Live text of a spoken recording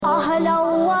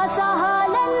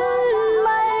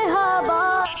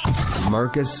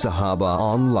Marcus Sahaba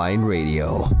Online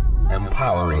Radio,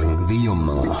 empowering the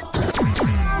Ummah.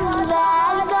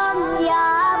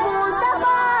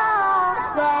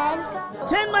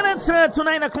 10 minutes to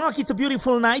 9 o'clock. It's a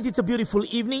beautiful night. It's a beautiful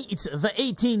evening. It's the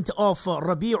 18th of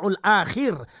Rabi'ul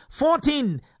Akhir,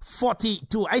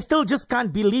 1442. I still just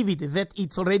can't believe it that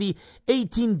it's already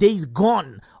 18 days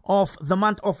gone of the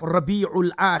month of Rabi'ul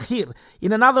Akhir.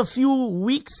 In another few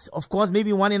weeks, of course,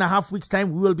 maybe 1.5 weeks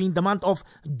time, we will be in the month of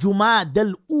Jumad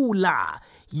al-Ula.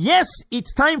 Yes,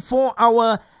 it's time for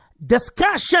our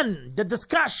discussion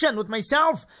with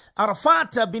myself,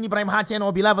 Arafat bin Ibrahim Hati, and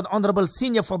our beloved Honorable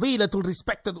Senior Fadilatul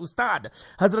Respected Ustad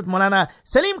Hazrat Maulana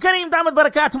Salim Karim Damat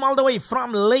Barakatum, all the way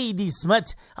from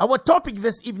Ladysmith. Our topic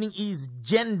this evening is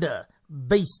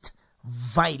gender-based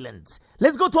violence.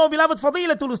 Let's go to our beloved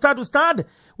Fadilatul Ustad.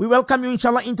 We welcome you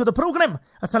inshallah into the program.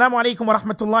 Assalamu alaikum wa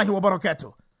rahmatullahi wa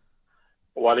barakatuh.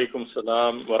 Wa alaikum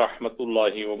salam wa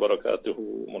rahmatullahi wa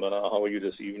barakatuhu. Maulana, how are you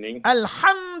this evening?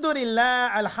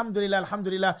 Alhamdulillah.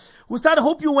 Ustad,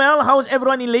 hope you well. How's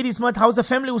everyone in Ladysmith? How's the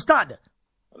family, Ustad?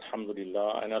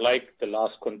 Alhamdulillah. And I like the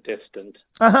last contestant.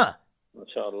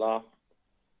 MashaAllah.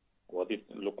 Was it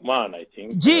Luqman, I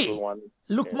think? Luqman.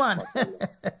 Yes,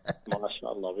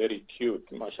 MashaAllah, very cute.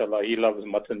 MashaAllah, he loves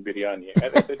mutton biryani.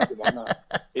 As I said to Mana,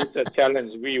 it's a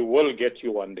challenge. We will get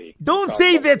you one day. Don't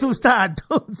say that, Ustad.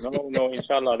 No,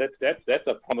 inshallah, that's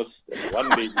a promise. That one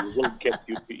day we will get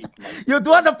you to eat mutton. Your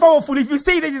du'as are powerful. If you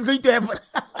say that, it's going to happen.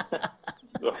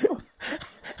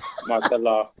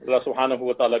 MashaAllah, Allah subhanahu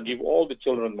wa ta'ala give all the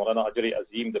children, Maulana Ajri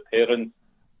Azim, the parents,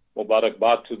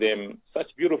 Mubarakbat to them.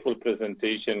 Such beautiful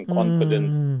presentation,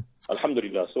 confidence.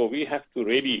 Alhamdulillah. So we have to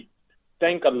really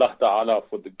thank Allah Ta'ala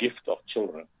for the gift of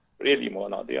children. Really,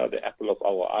 Maulana, they are the apple of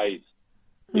our eyes.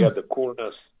 They are the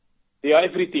coolness. They are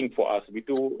everything for us. We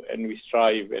do and we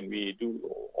strive and we do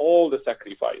all the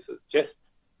sacrifices just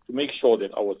to make sure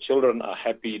that our children are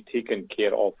happy, taken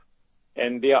care of,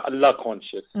 and they are Allah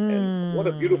conscious. And what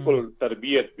a beautiful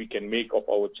tarbiyat we can make of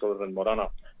our children, Maulana,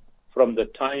 from the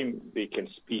time they can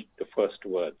speak the first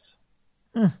words.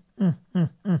 You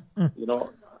know,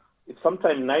 it's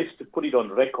sometimes nice to put it on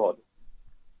record,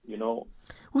 you know.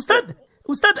 Ustad,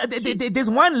 there's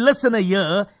one listener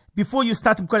here before you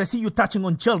start, because I see you touching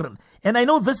on children. And I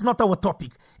know this is not our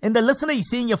topic. And the listener is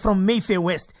saying you're from Mayfair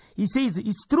West. He says,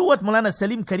 it's true what Maulana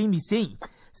Salim Karim is saying.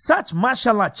 Such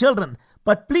mashallah children.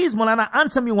 But please, Maulana,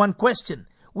 answer me one question.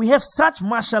 We have such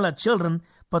mashallah children,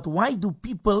 but why do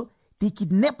people, they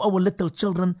kidnap our little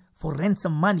children for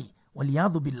ransom money?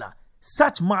 Waliyadu billah.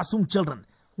 Such masum children.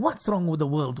 What's wrong with the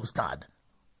world, Ustad?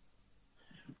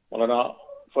 Maulana,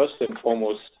 first and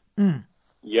foremost,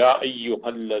 Ya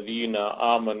ayyuhalladhina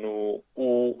amanu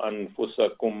u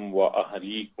anfusakum wa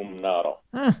ahlikum nara.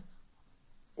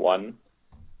 One,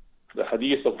 the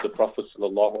hadith of the Prophet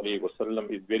sallallahu alaihi wasallam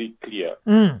is very clear.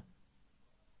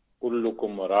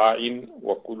 Kullukum ra'in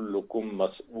wa kullukum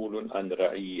mas'ulun an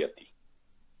ra'iyati.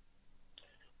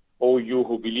 O you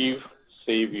who believe,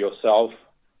 save yourself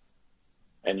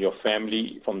and your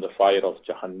family from the fire of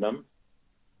Jahannam.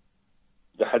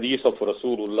 The hadith of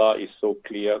Rasulullah is so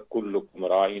clear. Kullukum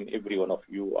ra'in, every one of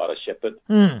you are a shepherd,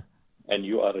 and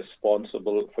you are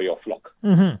responsible for your flock.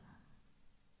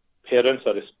 Parents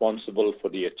are responsible for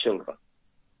their children.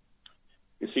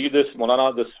 You see this,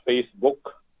 Maulana, this Facebook,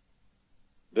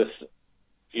 this,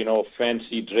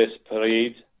 fancy dress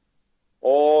parade,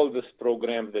 all this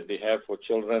program that they have for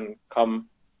children, come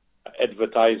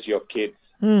advertise your kids,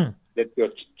 let your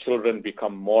children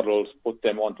become models, put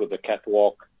them onto the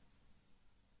catwalk.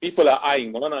 People are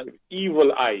eyeing, Maulana,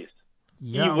 evil eyes,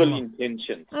 evil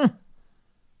intentions.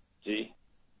 See?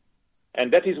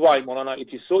 And that is why, Maulana,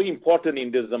 it is so important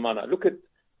in this zamana. Look at,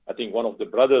 I think one of the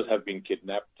brothers have been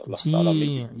kidnapped. Allah Ta'ala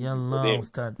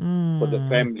for the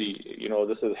family.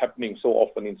 This is happening so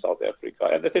often in South Africa.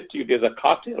 And I said to you, there's a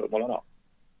cartel, Maulana.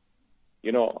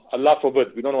 Allah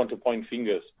forbid, we don't want to point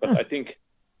fingers, but I think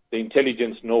the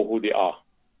intelligence know who they are.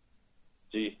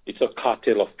 See, it's a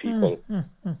cartel of people.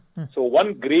 So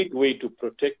one great way to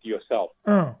protect yourself,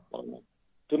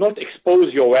 do not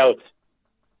expose your wealth.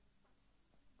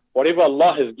 Whatever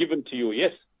Allah has given to you,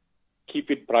 yes,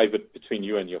 keep it private between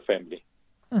you and your family.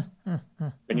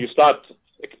 When you start,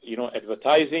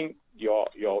 advertising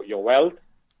your wealth,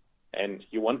 and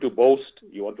you want to boast,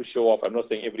 you want to show off. I'm not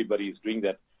saying everybody is doing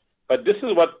that, but this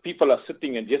is what people are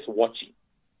sitting and just watching.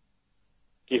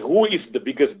 Okay, who is the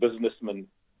biggest businessman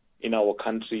in our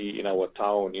country, in our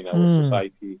town, in our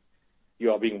society?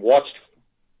 You are being watched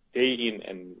day in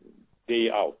and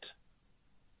day out.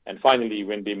 And finally,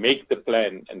 when they make the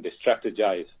plan and they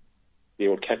strategize, they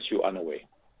will catch you unaware.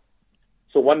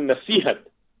 So one nasihat,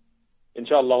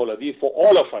 inshallah, for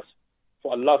all of us,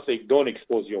 for Allah's sake, don't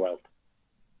expose your wealth.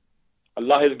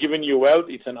 Allah has given you wealth,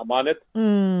 it's an amanat.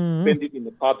 Spend it in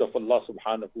the path of Allah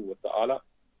subhanahu wa ta'ala.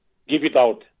 Give it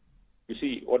out. You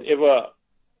see, whatever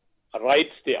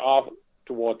rights there are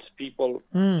towards people,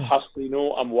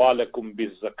 hasinu amwalakum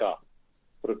biz zakah.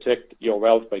 Protect your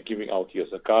wealth by giving out your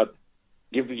zakat.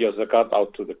 Give your zakat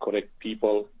out to the correct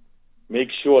people.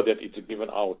 Make sure that it's given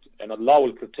out. And Allah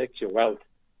will protect your wealth.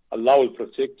 Allah will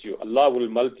protect you. Allah will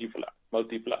multiply.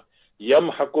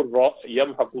 يَمْحَقُ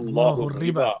اللَّهُ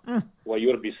الرِّبَى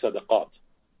وَيُرْبِي الصَّدَقَاتِ.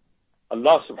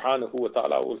 Allah subhanahu wa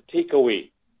ta'ala will take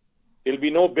away. There'll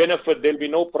be no benefit, there'll be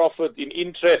no profit in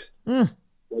interest.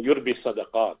 وَيُرْبِي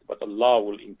الصَّدَقَاتِ. But Allah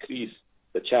will increase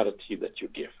the charity that you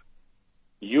give.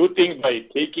 You think by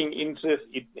taking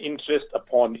interest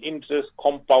upon interest,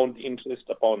 compound interest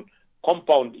upon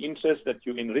compound interest, that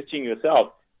you're enriching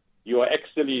yourself. You are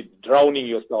actually drowning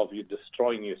yourself. You're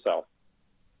destroying yourself.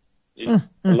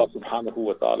 Allah subhanahu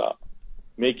wa ta'ala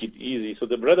make it easy. So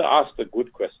the brother asked a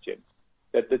good question,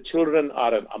 that the children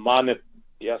are an amanat.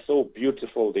 They are so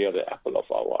beautiful. They are the apple of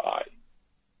our eye.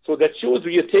 So that shows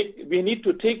we need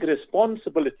to take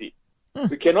responsibility.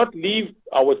 We cannot leave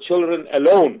our children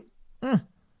alone. This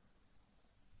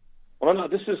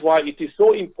is why it is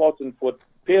so important for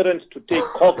parents to take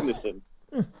cognizance.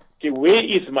 Okay, where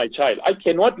is my child? I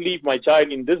cannot leave my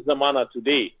child in this zamana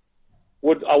today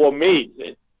with our maids.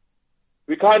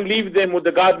 We can't leave them with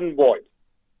the garden boy.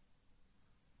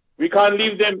 We can't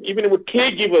leave them even with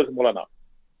caregivers, Mulana.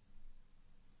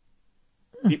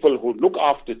 People who look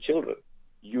after children,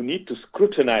 you need to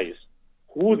scrutinize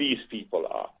who these people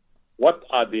are. What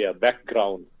are their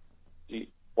background?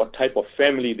 What type of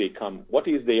family they come? What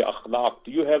is their akhlaq?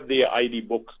 Do you have their ID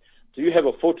books? Do you have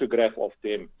a photograph of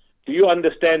them? Do you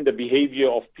understand the behavior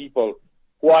of people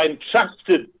who are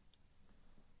entrusted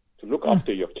to look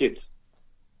after your kids?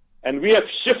 And we have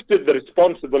shifted the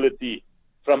responsibility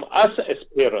from us as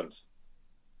parents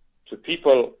to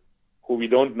people who we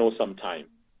don't know sometime.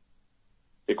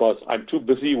 Because I'm too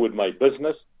busy with my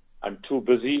business, I'm too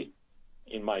busy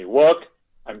in my work,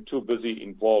 I'm too busy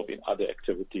involved in other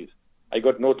activities. I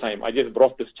got no time. I just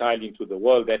brought this child into the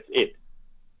world, that's it.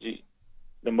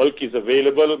 The milk is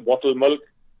available, bottled milk,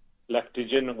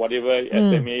 lactogen, whatever,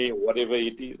 SMA, whatever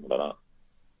it is.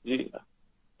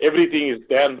 Everything is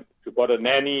done. We got a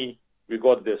nanny, we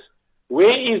got this.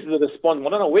 Where is the response?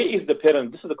 Where is the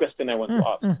parent? This is the question I want to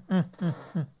ask.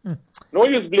 No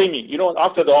use blaming.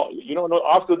 After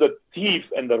the thief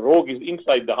and the rogue is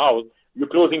inside the house, you're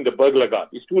closing the burglar guard.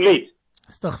 It's too late.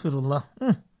 Astaghfirullah.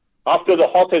 After the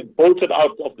horse has bolted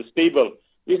out of the stable,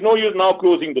 there's no use now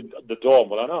closing the door,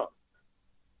 Mulana.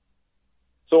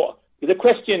 So the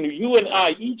question, you and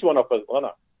I, each one of us,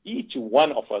 Mulana, each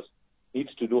one of us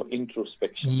needs to do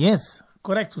introspection. Yes,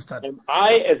 correct, Ustad. And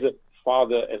I, as a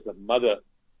father, as a mother,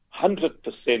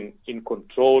 100% in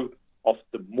control of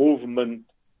the movement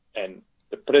and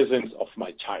the presence of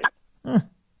my child.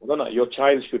 Mulana, your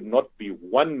child should not be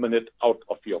 1 minute out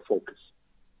of your focus.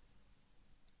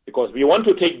 Because we want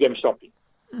to take them shopping.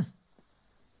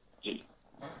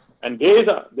 And there's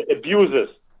the abusers,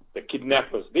 the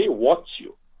kidnappers, they watch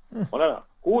you.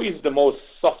 Who is the most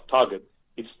soft target?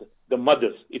 It's the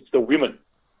mothers, it's the women.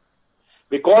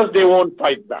 Because they won't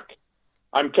fight back.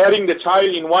 I'm carrying the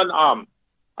child in one arm.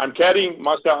 I'm carrying,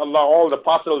 mashallah, all the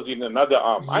parcels in another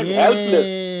arm. I'm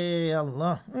helpless.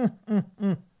 Allah.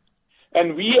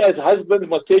 And we as husbands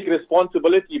must take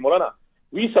responsibility, Mulana.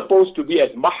 We're supposed to be as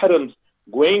mahrams,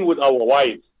 going with our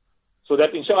wives, so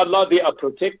that inshallah they are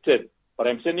protected. But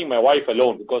I'm sending my wife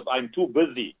alone because I'm too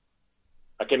busy.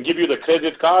 I can give you the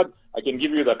credit card, I can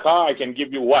give you the car, I can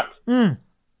give you what. So,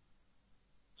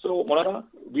 Mulana,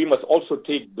 we must also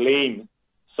take blame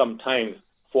sometimes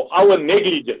for our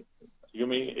negligence. You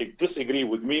may disagree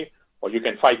with me or you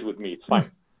can fight with me, it's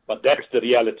fine. But that's the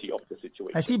reality of the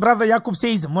situation. I see Brother Yaqub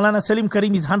says Maulana Salim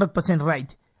Karim is 100%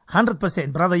 right.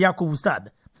 100%, Brother Yaqub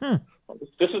Ustad.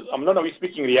 I'm not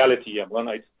speaking reality here.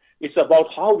 It's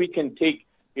about how we can take,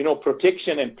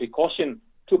 protection and precaution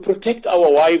to protect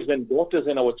our wives and daughters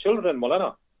and our children,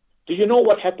 Maulana. Do you know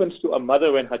what happens to a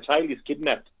mother when her child is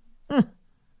kidnapped?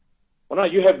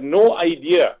 Maulana, you have no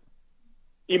idea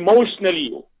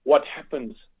emotionally what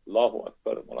happens. Allahu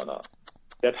Akbar, Maulana.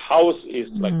 That house is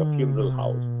like a funeral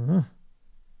house.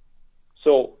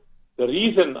 So the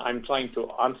reason I'm trying to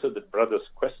answer the brother's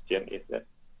question is that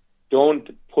don't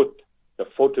put the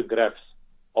photographs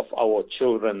of our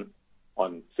children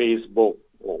on Facebook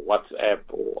or WhatsApp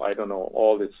or I don't know,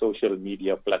 all the social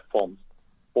media platforms.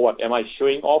 For what? Am I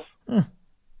showing off?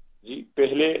 जी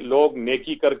पहले लोग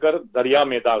नेकी कर कर दरिया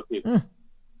में डालते थे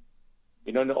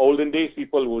You know, in the olden days,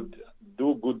 people would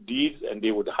do good deeds and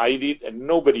they would hide it and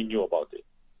nobody knew about it.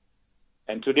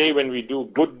 And today, when we do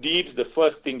good deeds, the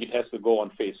first thing, it has to go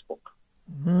on Facebook.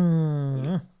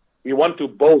 We want to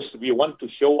boast. We want to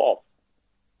show off.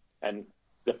 And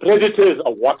the predators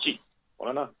are watching.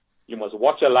 You must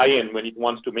watch a lion when it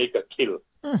wants to make a kill.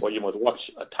 Or you must watch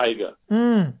a tiger.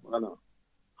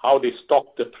 How they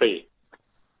stalk the prey.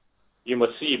 You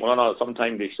must see.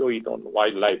 Sometimes they show it on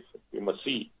wildlife. You must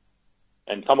see.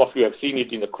 And some of you have seen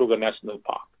it in the Kruger National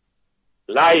Park.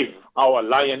 Live, how a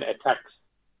lion attacks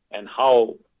and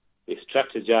how they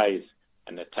strategize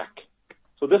and attack.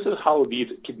 So this is how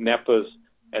these kidnappers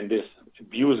and these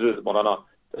abusers,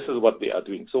 this is what they are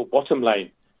doing. So bottom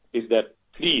line is that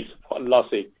please, for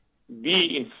Allah's sake,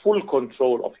 be in full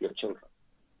control of your children.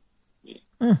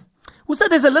 Ustad,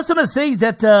 there's a listener says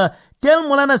that tell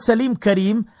Maulana Salim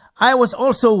Karim I was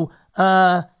also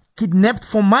kidnapped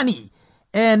for money.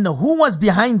 And who was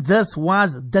behind this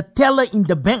was the teller in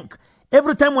the bank.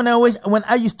 Every time when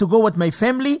I used to go with my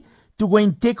family to go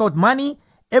and take out money,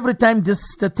 every time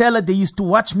the teller, they used to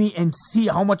watch me and see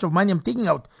how much of money I'm taking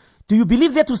out. Do you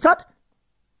believe that, Ustad?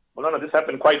 Well, no, this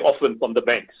happened quite often from the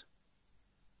banks.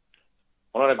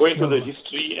 Well, go into the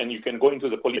history and you can go into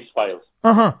the police files.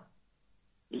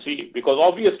 You see, because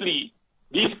obviously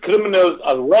these criminals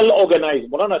are well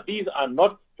organized. Well, these are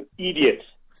not idiots.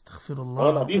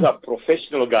 Well, these are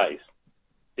professional guys.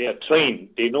 They are trained.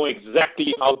 They know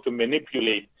exactly how to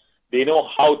manipulate. They know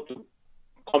how to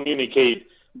communicate.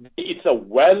 It's a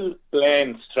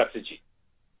well-planned strategy.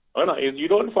 You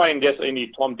don't find just any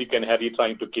Tom, Dick and Harry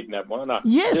trying to kidnap.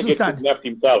 Yes, they get kidnapped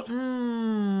himself.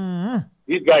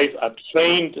 These guys are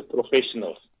trained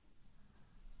professionals.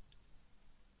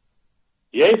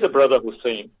 Here is a brother who's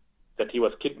saying that he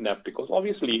was kidnapped because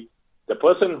obviously the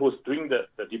person who's doing the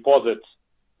deposits,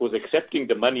 who's accepting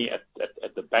the money at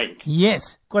the bank.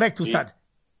 Yes, correct, Ustad.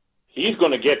 He's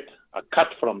going to get a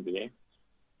cut from there.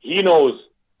 He knows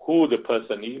who the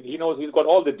person is. He knows he's got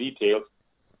all the details,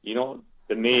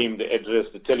 the name, the address,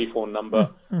 the telephone number,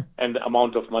 and the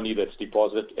amount of money that's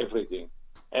deposited, everything.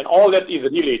 And all that is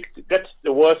related. That's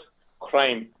the worst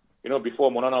crime,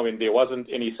 before Monana, when there wasn't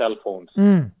any cell phones.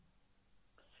 When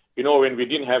we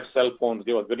didn't have cell phones,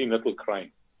 there was very little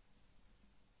crime.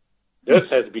 This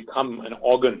has become an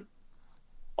organ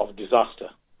of disaster,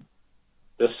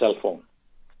 this cell phone.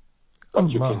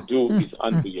 What you can do is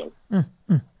unreal.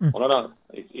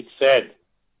 It's sad.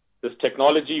 This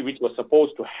technology, which was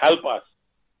supposed to help us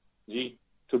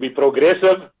to be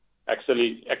progressive,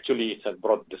 actually it has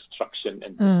brought destruction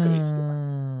and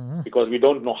disgrace because we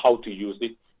don't know how to use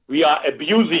it. We are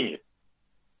abusing it.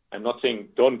 I'm not saying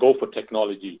don't go for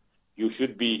technology. You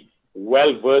should be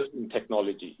well versed in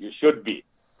technology. You should be,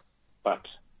 but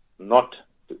not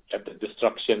at the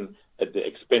destruction, at the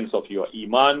expense of your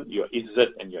iman, your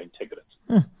izzat, and your integrity.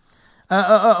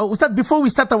 Ustad, before we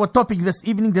start our topic this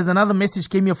evening, there's another message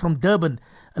came here from Durban,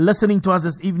 listening to us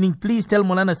this evening. Please tell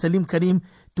Maulana Salim Karim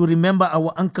to remember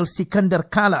our uncle Sikandar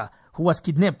Kala, who was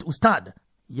kidnapped. Ustad,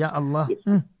 Ya Allah.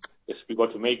 Yes, we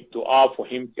got to make dua for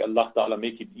him. Allah Ta'ala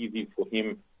make it easy for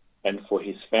him and for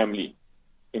his family.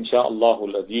 Insha'Allah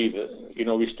al-Aziz,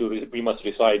 we must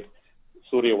recite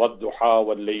Surah Wad-Duha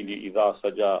wal-Layli idha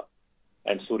saja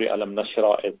and Surah Alam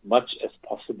Nashra as much as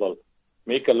possible.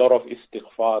 Make a lot of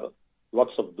istighfar,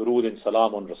 lots of durood and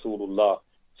salam on Rasulullah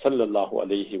sallallahu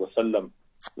alayhi wa sallam.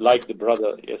 Like the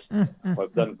brother, yes, who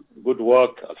have done good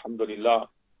work, alhamdulillah.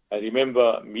 I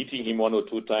remember meeting him 1 or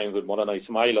 2 times with Maulana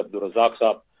Ismail Abdul Razak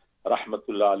Sahab,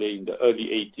 rahmatullah alayhi, in the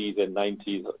early 80s and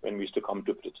 90s when we used to come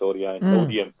to Pretoria and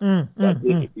Odeon.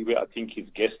 We were, I think, his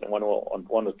guest on 1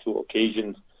 or 2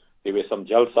 occasions. There were some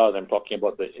jalsas, I'm talking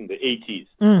about in the 80s.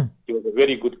 He was a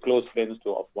very good close friend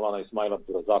of Maulana Ismail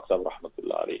Abdul Razak Sahab,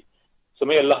 rahmatullah alayhi. So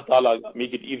may Allah Ta'ala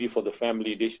make it easy for the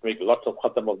family. They should make lots of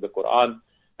khatam of the Quran.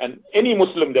 And any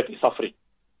Muslim that is suffering,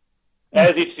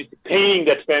 as it's paining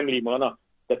that family, Maulana,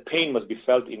 that pain must be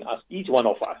felt in us, each one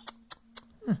of us.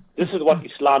 This is what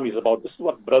Islam is about. This is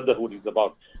what brotherhood is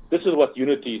about. This is what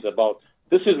unity is about.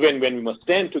 This is when we must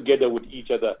stand together with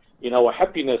each other in our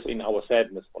happiness, in our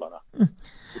sadness, Maulana.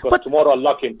 Because tomorrow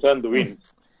Allah can turn the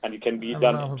winds and it can be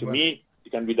done to me,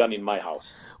 it can be done in my house.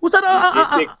 Ustad,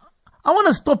 I want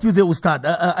to stop you there, Ustad.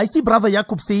 I see Brother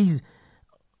Yaqub says,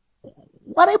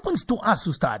 what happens to us,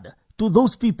 Ustad? To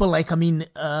those people, to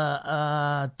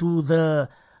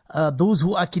those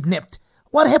who are kidnapped.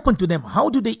 What happened to them? How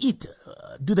do they eat?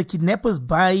 Do the kidnappers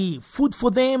buy food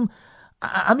for them?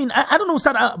 I don't know,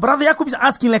 Ustad. Brother Yaqub is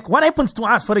asking, what happens to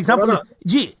us? For example,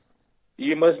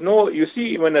 you must know, you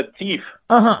see, when a thief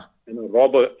and a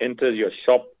robber enters your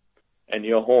shop and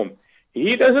your home,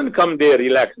 He doesn't come there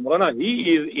relaxed. Maulana,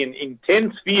 he is in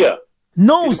intense fear.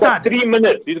 No, He's got Ustad. 3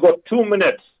 minutes. He's got 2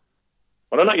 minutes.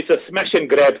 Maulana, it's a smash and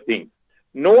grab thing.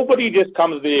 Nobody just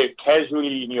comes there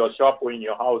casually in your shop or in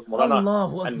your house, Maulana,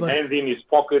 Allahu and Akbar. hands in his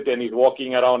pocket and he's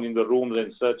walking around in the rooms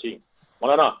and searching.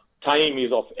 Maulana, time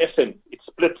is of essence. It's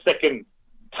split second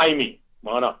timing,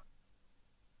 Maulana.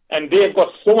 And they've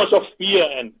got so much of fear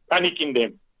and panic in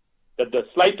them that the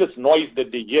slightest noise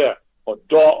that they hear, or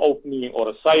door opening, or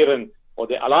a siren, or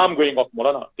the alarm going off,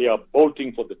 Maulana, they are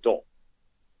bolting for the door.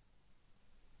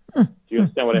 Do you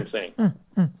understand what I'm saying?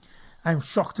 I'm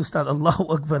shocked, Ustad.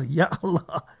 Allahu Akbar. Ya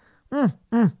Allah.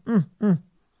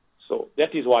 So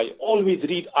that is why always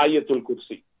read Ayatul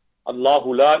Kursi.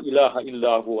 Allahu la ilaha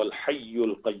illa huwa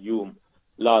al-hayyul qayyum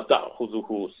la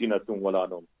ta'khudhuhu sinatun wa la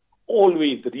nawm.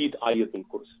 Always read Ayatul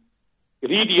Kursi.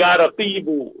 Read Ya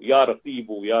Raqibu, Ya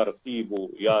Raqibu, Ya Raqibu,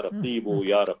 Ya Raqibu,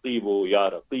 Ya Raqibu, Ya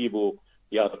Raqibu,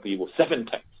 Ya Raqibu 7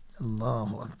 times.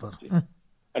 Allahu Akbar.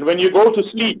 And when you go to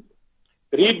sleep,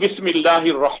 read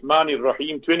Bismillahir Rahmanir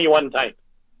Rahim 21 times.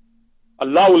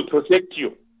 Allah will protect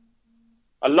you.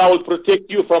 Allah will protect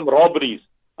you from robberies.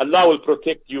 Allah will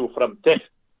protect you from theft.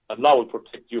 Allah will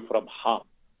protect you from harm.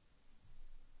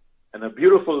 And a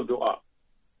beautiful dua.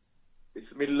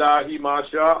 Bismillahi ma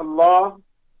sha Allah,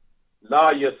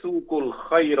 la yasukul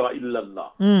khayra illa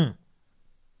Allah.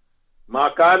 Ma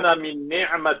kana min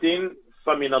ni'matin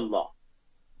famin Allah.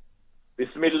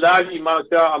 Bismillahi ma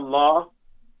sha Allah,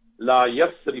 la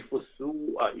yasrifu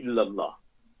su'a illa Allah.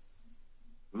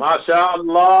 Ma sha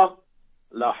Allah,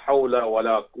 la hawla wa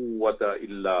la quwwata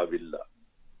illa billah.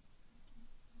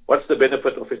 What's the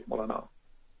benefit of it, Maulana?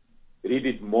 Read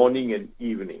it morning and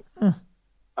evening.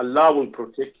 Allah will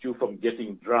protect you from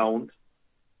getting drowned.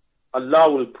 Allah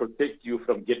will protect you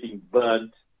from getting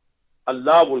burnt.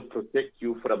 Allah will protect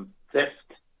you from theft.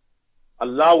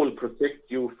 Allah will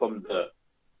protect you from the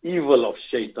evil of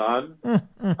shaitan.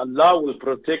 Allah will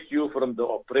protect you from the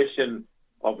oppression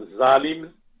of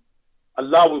zalims.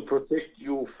 Allah will protect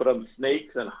you from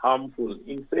snakes and harmful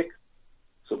insects.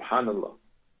 Subhanallah.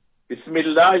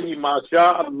 Bismillahi ma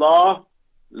sha Allah,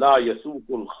 la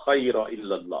yasukul khayra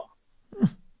illa Allah.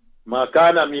 Ma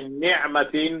kana min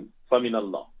ni'matin famin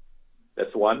Allah.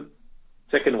 That's one.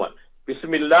 Second one.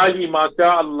 Bismillahi ma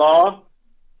sha Allah,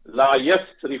 la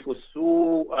yasrifu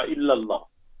su'a illa Allah.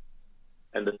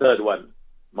 And the third one.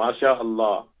 Ma sha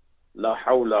Allah, la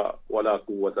hawla wa la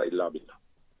quwwata illa billah.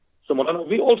 So Maulana,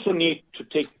 we also need to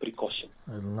take precaution.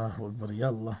 Allahu Akbar. Ya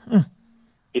Allah.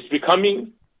 It's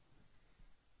becoming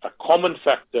a common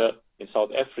factor in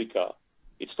South Africa.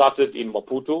 It started in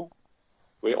Maputo,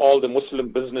 where all the Muslim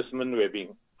businessmen were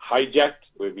being hijacked,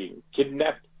 were being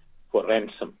kidnapped for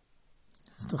ransom.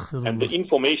 And the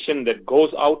information that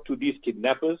goes out to these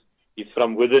kidnappers is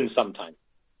from within sometimes.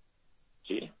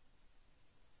 See?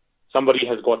 Somebody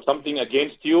has got something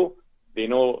against you. They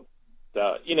know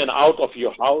the in and out of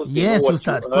your house. They Yes, know what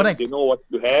Ustad, you earn, correct. they know what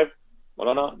you have.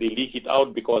 Maulana, they leak it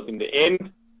out because in the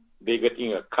end, they're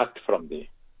getting a cut from there.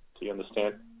 Do you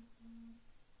understand?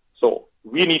 So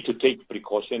we need to take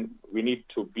precaution. We need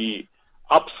to be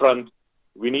upfront.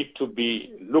 We need to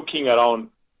be looking around.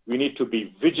 We need to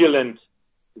be vigilant.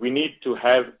 We need to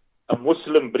have a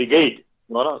Muslim brigade.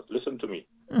 No, listen to me.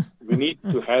 We need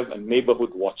to have a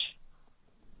neighborhood watch.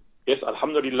 Yes,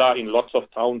 alhamdulillah, in lots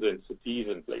of towns and cities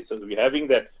and places, we're having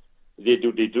that. They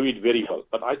do it very well.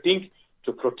 But I think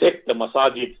to protect the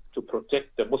masajid, to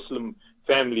protect the Muslim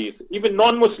families, even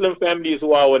non-Muslim families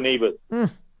who are our neighbors,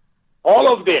 all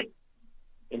of them,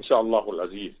 inshallah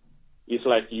aziz, it's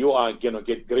like you are going to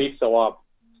get great sawab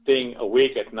staying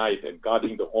awake at night and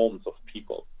guarding the homes of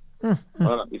people.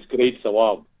 It's great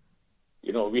sawab.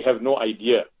 You know, we have no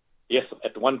idea. Yes,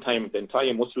 at one time, the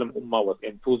entire Muslim ummah was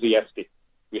enthusiastic.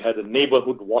 We had a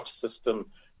neighborhood watch system,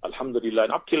 alhamdulillah.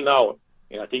 And up till now,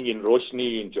 I think in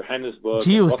Roshni, in Johannesburg,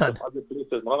 Gee, and lots Ustad. of other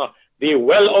places, Maulana, they're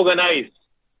well organized.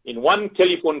 In one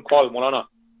telephone call, Maulana,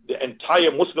 the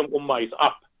entire Muslim ummah is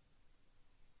up.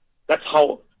 That's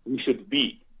how we should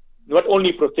be. Not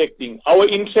only protecting our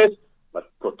interests,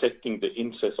 but protecting the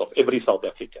interests of every South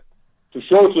African. To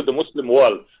show to the Muslim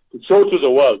world, to show to the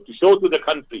world, to show to the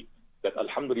country that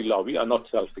alhamdulillah, we are not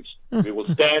selfish. We will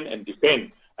stand and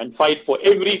defend and fight for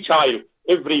every child,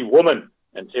 every woman,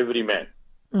 and every man.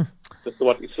 That's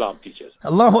what Islam teaches.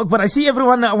 Allahu Akbar. I see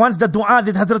everyone wants the dua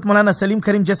that Hazrat Maulana Salim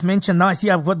Karim just mentioned. Now I see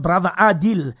I've got brother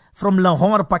Adil from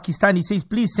Lahore, Pakistan. He says,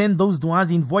 please send those duas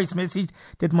in voice message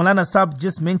that Maulana Saab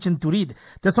just mentioned to read.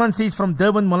 This one says from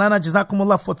Durban, Maulana,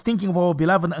 Jazakumullah for thinking of our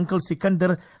beloved Uncle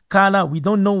Sikandar Kala. We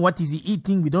don't know what is he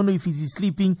eating. We don't know if he's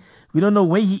sleeping. We don't know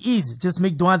where he is. Just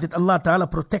make dua that Allah Ta'ala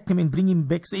protect him and bring him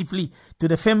back safely to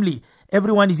the family.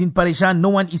 Everyone is in Parishan. No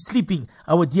one is sleeping.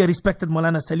 Our dear respected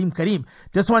Maulana Salim Karim.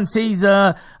 This one says,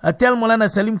 tell Maulana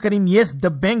Salim Karim, yes,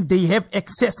 the bank, they have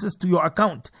accesses to your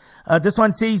account. This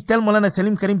one says, tell Maulana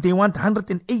Salim Karim, they want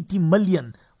 180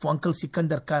 million for Uncle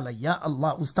Sikandar Kala. Ya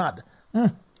Allah, Ustad.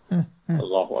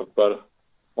 Allahu Akbar.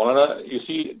 Maulana, you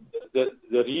see, the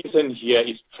reason here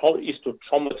is to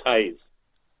traumatize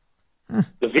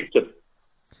the victim.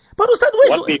 But Ustad,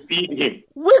 what they feed him.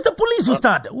 Where's the police,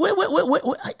 Ustad? Where,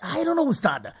 I don't know,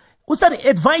 Ustad. Ustad,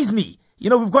 advise me. You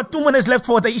know, we've got 2 minutes left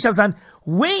for the Isha Zan.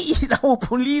 Where is our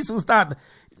police, Ustad?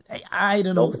 I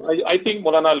don't know. I think,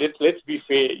 Maulana, let's be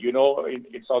fair. You know, in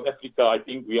South Africa, I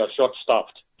think we are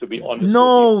short-staffed, to be honest.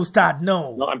 No, Ustad,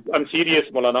 no. No, I'm serious,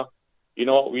 Maulana. You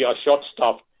know, we are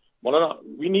short-staffed. Maulana,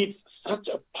 we need such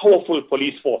a powerful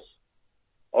police force.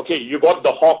 Okay, you got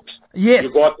the Hawks. Yes.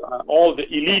 You got all the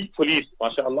elite police,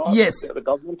 mashallah. Yes. The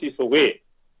government is aware.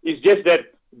 It's just that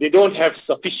they don't have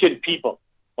sufficient people.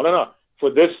 Maulana, for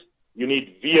this, you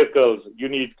need vehicles, you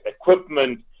need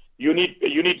equipment, you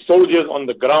need soldiers on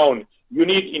the ground, you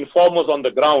need informers on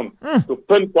the ground to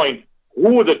pinpoint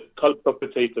who the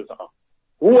perpetrators are.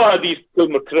 Who are these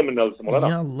criminals,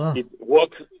 Maulana? It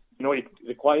works, you know, it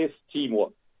requires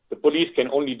teamwork. The police can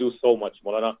only do so much,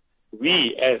 Maulana.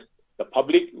 We, as the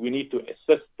public, we need to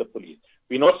assist the police.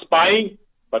 We're not spying,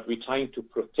 but we're trying to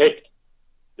protect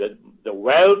the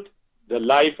wealth, the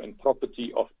life and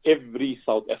property of every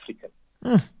South African.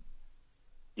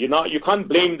 You know, you can't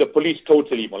blame the police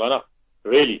totally, Maulana.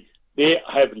 Really. They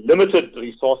have limited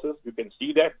resources. You can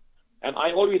see that. And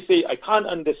I always say, I can't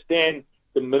understand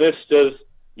the ministers,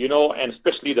 you know, and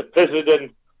especially the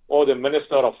president or the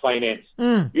minister of finance.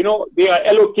 You know, they are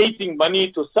allocating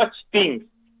money to such things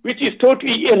which is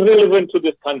totally irrelevant to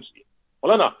this country.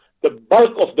 Maulana, the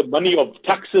bulk of the money of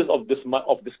taxes of this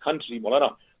country,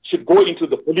 Maulana, should go into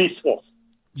the police force,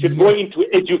 should go into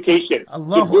education,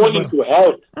 should go into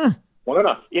health.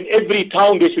 Maulana, in every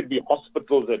town there should be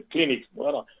hospitals and clinics.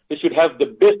 Maulana, they should have the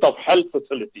best of health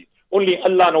facilities. Only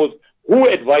Allah knows who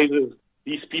advises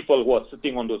these people who are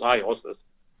sitting on those high horses.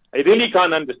 I really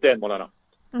can't understand, Maulana.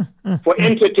 For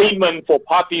entertainment, for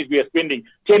parties, we are spending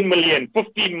 10 million,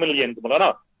 15 million,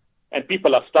 Maulana. And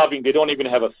people are starving. They don't even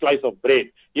have a slice of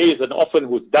bread. Here is an orphan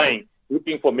who's dying,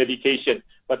 looking for medication.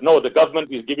 But no, the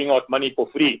government is giving out money for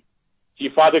free. See,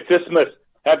 Father Christmas,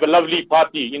 have a lovely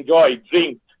party, enjoy,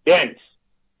 drink, dance.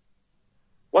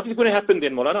 What is going to happen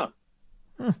then, Maulana?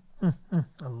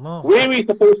 Where are we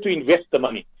supposed to invest the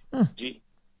money? Gee,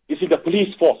 you see, the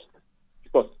police force,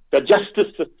 because the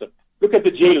justice system. Look at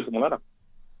the jails, Maulana.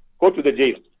 Go to the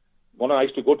jails. Maulana, I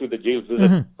used to go to the jails.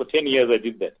 For 10 years I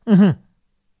did that.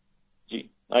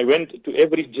 I went to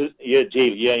every jail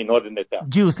here in Northern Natal.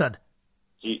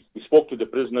 We spoke to the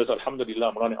prisoners.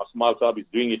 Alhamdulillah, Maulana Asmal Saab is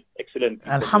doing it excellent.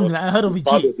 Alhamdulillah, I heard of it.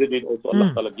 Father did it also.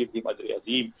 Allah Ta'ala give him Ajr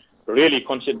Azim. Really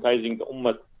conscientizing the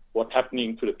ummah, what's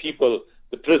happening to the people,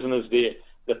 the prisoners there,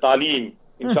 the talim,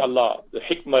 inshallah, the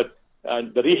hikmat,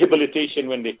 and the rehabilitation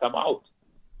when they come out.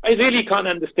 I really can't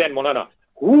understand, Maulana.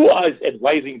 Who is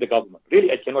advising the government?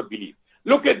 Really, I cannot believe.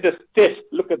 Look at the theft.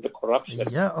 Look at the corruption.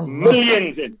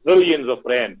 Millions and billions of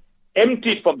rand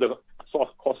emptied from the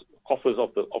coffers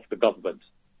of the government.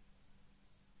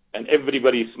 And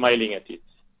everybody is smiling at it.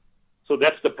 So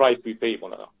that's the price we pay,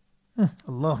 Maulana.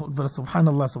 Allahu Akbar,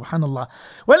 subhanallah, subhanallah.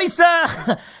 Well, it's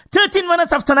 13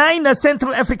 minutes after 9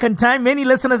 Central African time. Many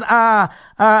listeners are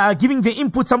giving their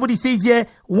input. Somebody says here,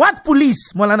 what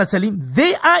police, Maulana Salim?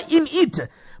 They are in it.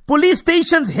 Police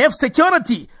stations have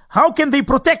security. How can they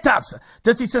protect us?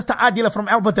 This is Sister Adila from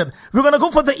Alberton. We're going to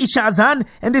go for the Isha Azan.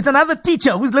 And there's another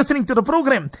teacher who's listening to the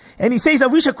program. And he says, I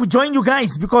wish I could join you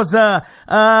guys because what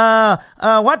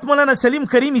Maulana Salim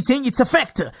Karim is saying, it's a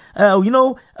fact.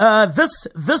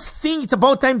 This thing, it's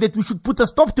about time that we should put a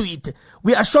stop to it.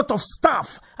 We are short of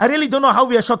staff. I really don't know how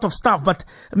we are short of staff, but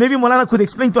maybe Maulana could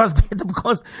explain to us better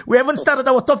because we haven't started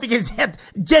our topic as yet.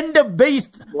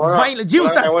 Gender-based violence.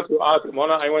 I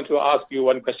want to ask you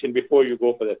one question before you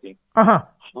go for that thing.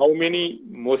 How many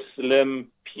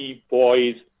Muslim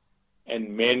boys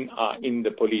and men are in the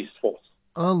police force?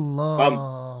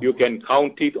 Allah. You can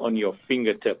count it on your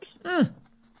fingertips.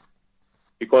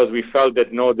 Because we felt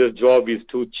that, no, this job is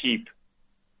too cheap.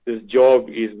 This job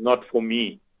is not for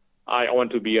me. I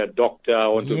want to be a doctor. I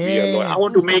want to be a lawyer. I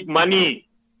want to make money.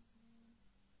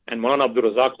 And Maulana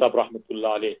Abdul Razak Sahab,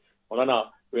 rahmatullah alayh, Maulana,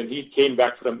 when he came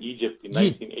back from Egypt in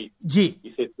 1980,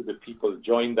 he said to the people,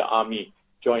 join the army.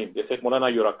 Join. They said,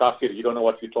 Maulana, you're a kafir. You don't know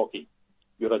what you're talking.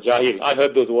 You're a jahil. I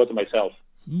heard those words myself.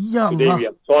 Today we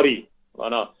are sorry,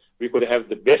 Maulana. We could have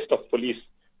the best of police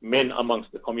men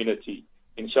amongst the community,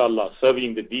 inshallah,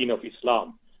 serving the deen of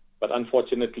Islam. But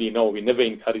unfortunately, no, we never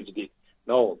encouraged it.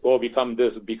 No, go become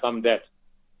this, become that.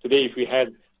 Today, if we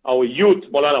had our youth,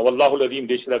 Maulana, Wallahu Ladhim,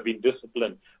 they should have been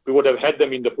disciplined. We would have had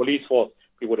them in the police force.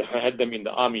 We would have had them in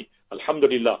the army.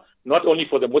 Alhamdulillah, not only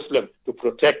for the Muslim, to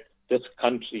protect this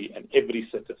country and every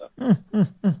citizen. I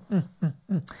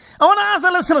want to ask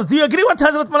the listeners, do you agree what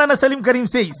Hazrat Maulana Salim Karim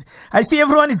says? I see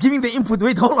everyone is giving the input.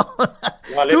 Wait, hold on. Let's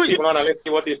see, Maulana, let's see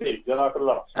what they say.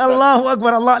 Jazakallah. Allahu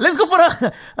Akbar, Allah. Let's go for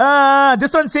a...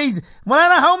 this one says,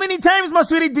 Maulana, how many times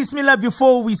must we read Bismillah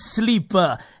before we sleep?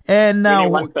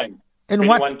 21 times. And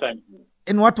 21 times.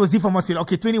 And what was it for Masjid?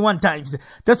 Okay, 21 times.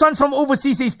 This one from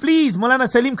overseas says, please, Maulana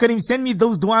Salim Karim, send me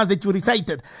those du'as that you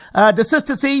recited. The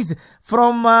sister says,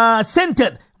 from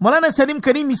Centered, Maulana Salim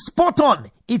Karim is spot on.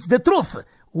 It's the truth.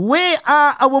 Where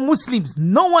are our Muslims?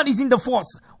 No one is in the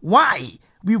force. Why?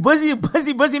 We're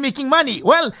busy making money.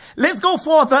 Well, let's go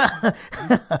for the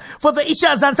for the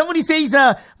Isha Azan. Somebody says,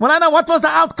 Maulana, what was the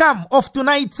outcome of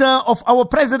tonight of our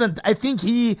president? I think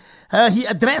he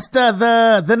addressed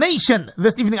the nation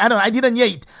this evening. I didn't hear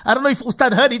it. I don't know if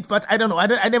Ustad heard it, but I don't know.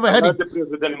 I never heard it. The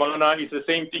president, Maulana, is the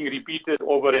same thing repeated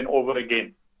over and over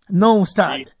again. No,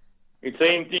 Ustad. It's the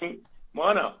same thing,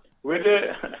 Maulana.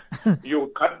 Whether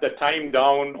you cut the time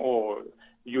down or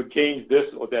you change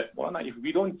this or that, Maulana, if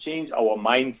we don't change our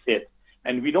mindset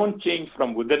and we don't change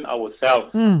from within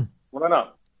ourselves, Maulana,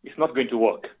 it's not going to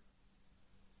work.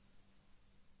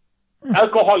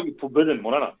 Alcohol is forbidden,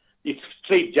 Maulana. It's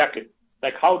straight jacket.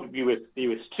 Like how they were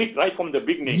strict right from the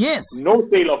beginning. Yes. No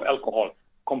sale of alcohol.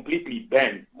 Completely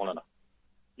banned, Maulana.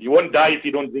 You won't die if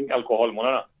you don't drink alcohol,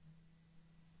 Maulana.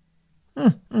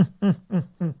 I'm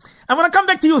going to come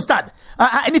back to you, Ustad.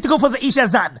 I need to go for the Isha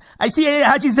Zan. I see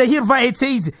Haji Zahir Vaid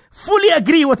says, fully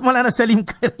agree with Maulana Salim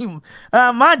Karim.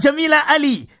 Ma Jamila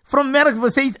Ali from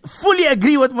Marxburg says, fully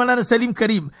agree with Maulana Salim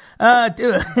Karim.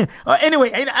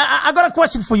 Anyway, I got a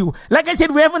question for you. Like I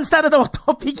said, we haven't started our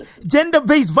topic,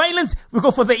 gender-based violence. We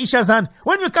go for the Isha Zan.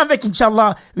 When we come back,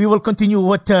 inshallah, we will continue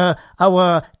with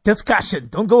our discussion.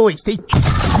 Don't go away. Stay.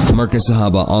 Marcus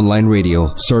Sahaba Online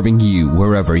Radio, serving you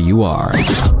wherever you are.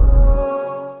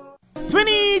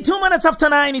 22 minutes after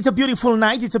 9. It's a beautiful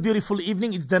night. It's a beautiful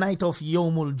evening. It's the night of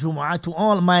Yawmul Jumu'ah. To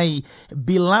all my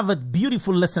beloved,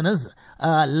 beautiful listeners,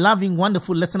 loving,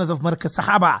 wonderful listeners of Marcus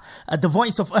Sahaba, the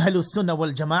voice of Ahlus Sunnah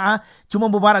wal Jama'ah.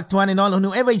 Jumu'ah Mubarak to one and all, and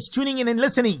whoever is tuning in and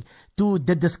listening to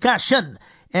the discussion.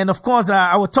 And of course,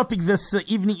 our topic this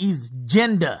evening is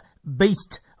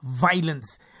gender-based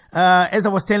violence. As I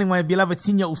was telling my beloved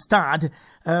senior Ustad,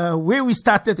 where we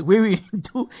started, where we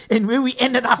to, and where we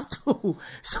ended up to.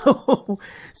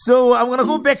 So I'm gonna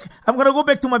go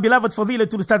back to my beloved Fadila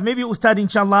to Ustad. Maybe Ustad,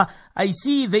 inshallah. I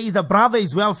see there is a brother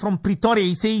as well from Pretoria.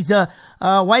 He says,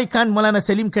 why can't Maulana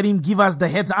Salim Karim give us the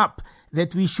heads up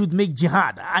that we should make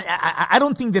jihad? I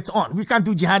don't think that's on. We can't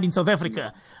do jihad in South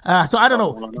Africa. So I don't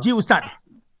know. Ji Ustad.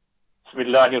 بسم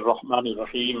الله الرحمن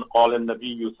الرحيم قال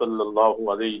النبي صلى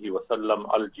الله عليه وسلم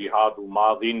الجهاد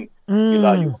ماض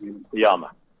إلى يوم القيامة.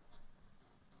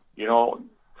 You know,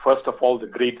 first of all, the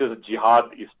greatest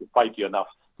jihad is to fight your nafs.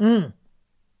 You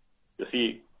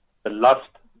see, the lust,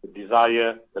 the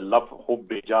desire, the love for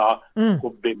hubbi jah,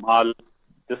 hubbi mal,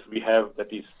 this we have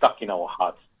that is stuck in our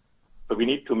hearts. So we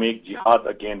need to make jihad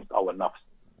against our nafs.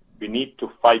 We need to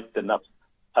fight the nafs.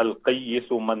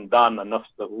 Al-qayyisu man dana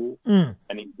nafsahu.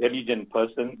 An intelligent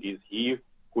person is he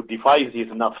who defies his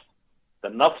nafs. The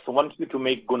nafs wants you to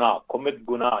make guna, commit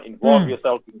guna, involve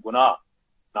yourself in guna.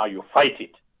 Now you fight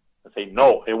it. And say,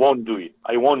 no, I won't do it.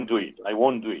 I won't do it. I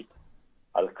won't do it.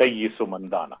 Al-qayyisu man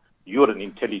dana. You're an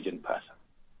intelligent person.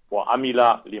 Wa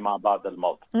amila lima ba'd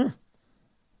al-maut.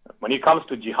 When it comes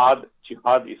to jihad,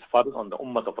 jihad is farz on the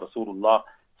ummah of Rasulullah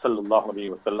sallallahu alayhi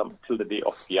wa sallam till the day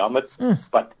of Qiyamah.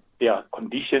 But there are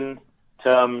conditions,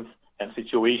 terms, and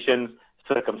situations,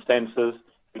 circumstances.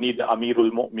 You need the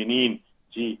Amirul Mu'mineen.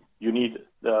 You need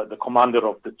the commander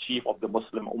of the chief of the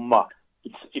Muslim Ummah.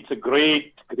 It's a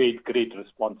great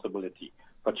responsibility.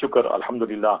 But shukr,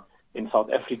 alhamdulillah, in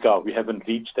South Africa, we haven't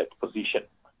reached that position.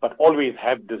 But always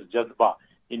have this jazba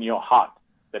in your heart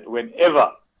that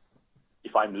whenever,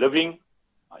 if I'm living,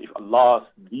 if Allah's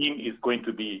deen is going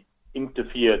to be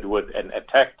interfered with and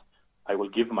attacked, I will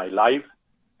give my life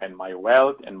and my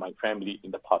wealth and my family in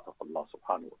the path of Allah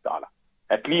subhanahu wa ta'ala.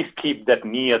 At least keep that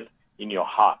niyat in your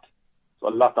heart. So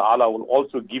Allah ta'ala will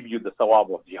also give you the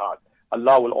sawab of jihad.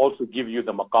 Allah will also give you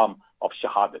the maqam of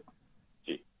shahadat.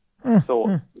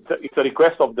 So it's a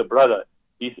request of the brother.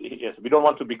 Yes, we don't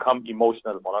want to become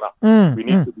emotional, Maulana. We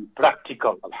need to be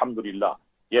practical, alhamdulillah.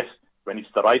 Yes, when it's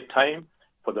the right time,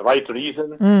 for the right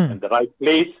reason, and the right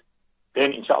place,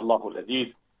 then inshaAllah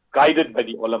al-Aziz, guided by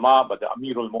the ulama, by the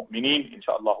Amirul Mu'mineen,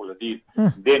 inshallah,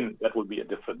 then that will be a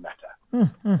different matter.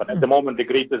 But at the moment, the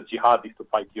greatest jihad is to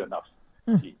fight your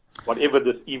nafs. See, whatever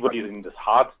this evil is in this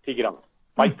heart, take it out.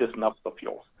 Fight this nafs of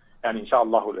yours. And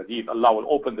inshallah, Allah will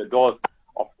open the doors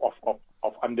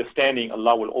of understanding.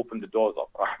 Allah will open the doors of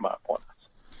rahmah upon us.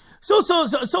 So,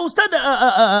 Ustad,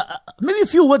 maybe a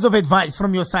few words of advice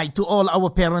from your side to all our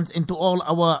parents and to all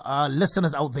our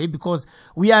listeners out there, because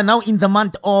we are now in the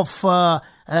month of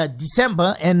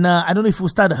December, and I don't know if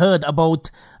Ustad heard about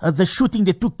the shooting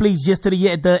that took place yesterday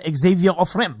at the Xavier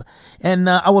off-ramp. And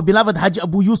our beloved Haji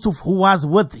Abu Yusuf, who was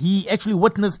he actually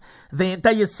witnessed the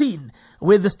entire scene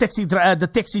where the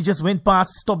taxi just went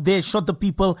past, stopped there, shot the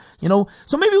people,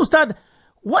 So maybe Ustad,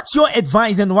 what's your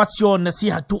advice and what's your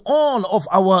nasiha to all of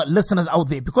our listeners out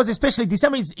there? Because especially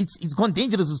December, it's gone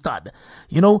dangerous, Ustad,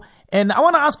 And I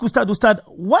want to ask Ustad,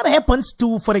 what happens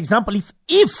to, for example,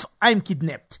 if I'm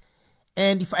kidnapped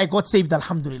and if I got saved,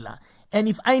 alhamdulillah, and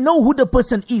if I know who the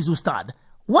person is, Ustad,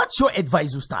 what's your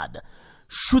advice, Ustad?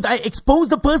 Should I expose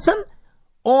the person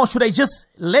or should I just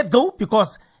let go?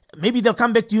 Because maybe they'll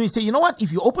come back to you and say, you know what,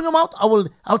 if you open your mouth,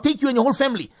 I'll take you and your whole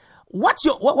family. What's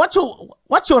your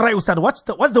right, Ustad? What's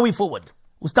the way forward,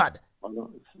 Ustad?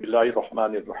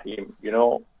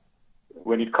 Bismillahirrahmanirrahim.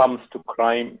 When it comes to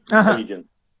crime intelligence,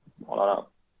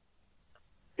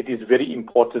 it is very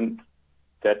important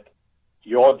that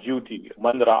your duty,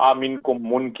 man ra'a minkum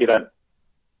munkiran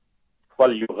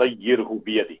falyughayyirhu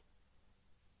biyadi.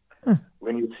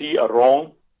 When you see a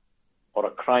wrong or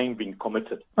a crime being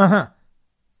committed,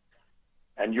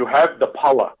 and you have the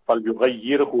power,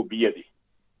 falyughayyirhu biyadi.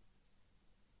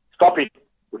 Stop it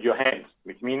with your hands,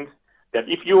 which means that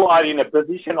if you are in a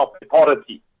position of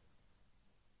authority,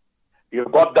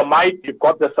 you've got the might, you've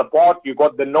got the support, you've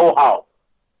got the know-how,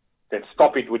 then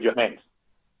stop it with your hands.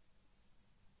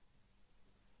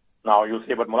 Now you'll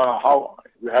say, but Maulana, how?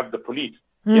 You have the police.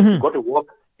 Yes, you've got to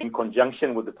work in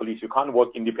conjunction with the police. You can't work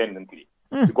independently.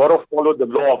 You've got to follow the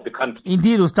law of the country.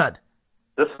 Indeed, Ustad.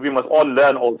 This we must all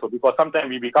learn also, because sometimes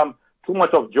we become too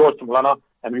much of George, Maulana,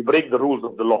 and we break the rules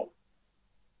of the law.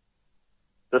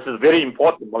 This is very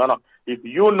important, Maulana. If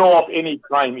you know of any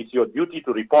crime, it's your duty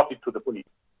to report it to the police.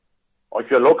 Or if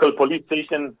your local police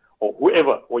station or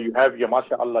whoever, or you have your,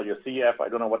 mashallah, your CF, I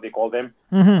don't know what they call them,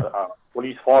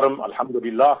 police forum,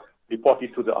 alhamdulillah, report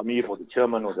it to the Amir or the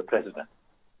chairman or the president.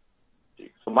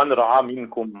 So, man ra'a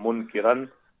minkum munkiran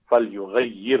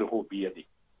falyughayyirhu biyadi.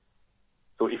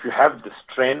 So if you have the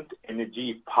strength,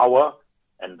 energy, power,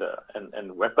 and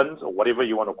weapons, or whatever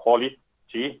you want to call it,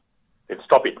 then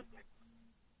stop it.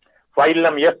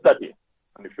 فَإِلَّمْ يَسْتَطِعْ.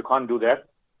 And if you can't do that,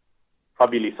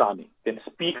 فَبِلِسَانِهِ. Then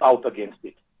speak out against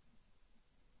it.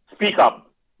 Speak up.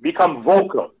 Become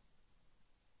vocal.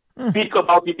 Speak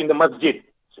about it in the masjid.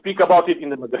 Speak about it in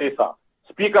the madrasa.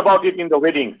 Speak about it in the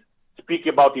weddings. Speak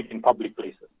about it in public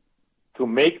places. To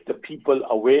make the people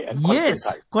aware and conscientize.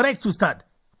 Yes, correct, Ustad.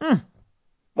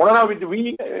 Maulana,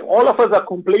 we all of us are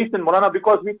complacent, Maulana,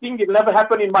 because we think it never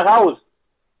happened in my house.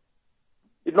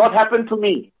 It not happened to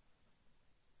me.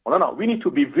 No, we need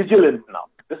to be vigilant now.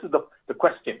 This is the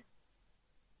question.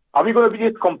 Are we going to be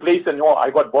just complacent? Oh, I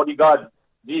got bodyguards.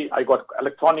 I got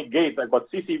electronic gates. I got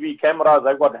CCTV cameras.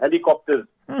 I got helicopters.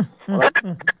 Right?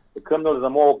 The criminals are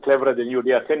more cleverer than you.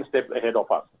 They are 10 steps ahead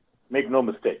of us. Make no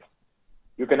mistake.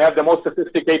 You can have the most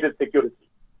sophisticated security.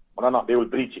 No, they will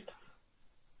breach it.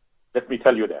 Let me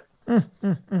tell you that.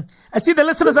 I see the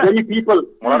listeners are... very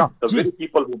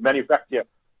people who manufacture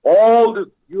all these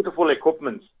beautiful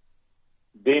equipments,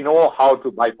 they know how to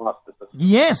bypass the system.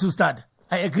 Yes, Ustad.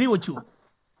 I agree with you.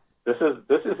 This is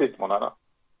it, Maulana.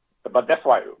 But that's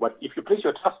why, if you place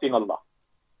your trust in Allah,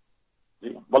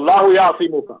 Wallahu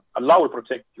ya'asimuka, Allah will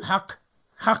protect you. Haq.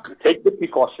 Take the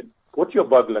precaution. Put your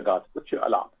burglar guards, put your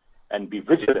alarm, and be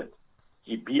vigilant.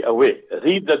 Be aware.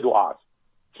 Read the du'as.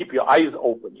 Keep your eyes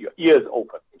open, your ears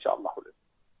open, inshallah.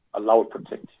 Allah will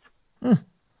protect you.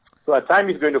 So a time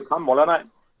is going to come, Maulana,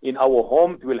 in our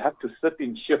homes we'll have to sit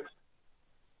in shifts.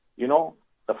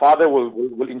 The father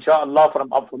will inshallah,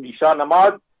 from Isha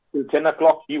Namaz till 10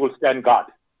 o'clock, he will stand guard.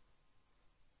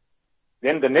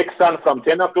 Then the next son from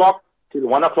 10 o'clock till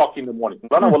 1 o'clock in the morning.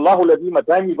 Wallahu ladhim, a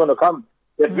time is going to come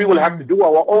that we will have to do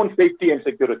our own safety and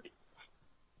security.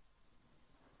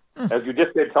 As you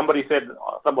just said, somebody said,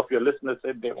 some of your listeners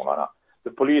said,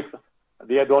 the police,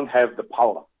 they don't have the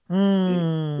power.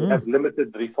 They have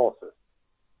limited resources.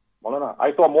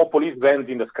 I saw more police vans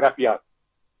in the scrapyard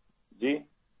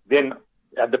than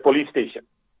at the police station.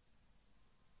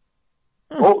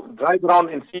 Go drive around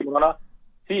and see,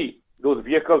 see, those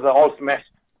vehicles are all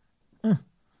smashed.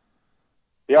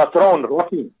 They are thrown,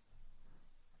 rotting.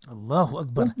 Allahu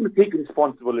Akbar. Who will take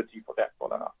responsibility for that,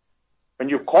 Maulana? When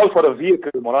you call for a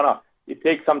vehicle, Maulana, it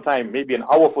takes some time, maybe an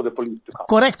hour for the police to come.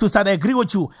 Correct, Ustad. I agree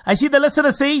with you. I see the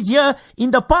listener says here,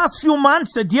 in the past few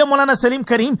months, dear Maulana Salim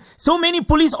Karim, so many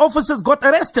police officers got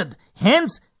arrested.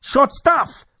 Hence, short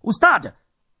staff. Ustad.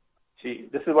 See,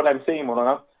 this is what I'm saying,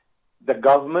 Maulana. The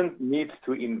government needs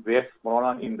to invest,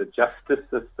 Maulana, in the justice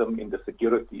system, in the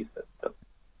security system.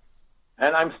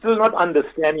 And I'm still not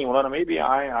understanding, Maulana. Maybe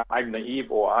I'm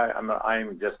naive, or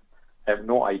I'm just have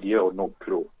no idea or no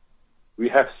clue. We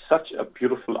have such a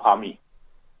beautiful army.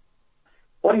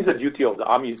 What is the duty of the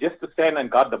army? Is just to stand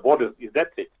and guard the borders. Is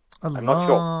that it? I'm not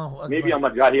sure. Maybe I'm a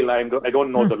jahil. I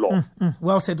don't know the law.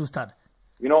 Well said, Ustad.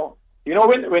 You know,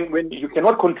 when you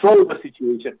cannot control the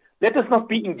situation, let us not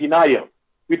be in denial.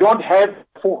 We don't have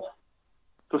force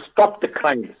to stop the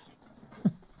crimes.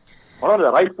 One of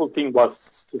the rightful thing was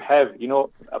to have,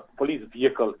 a police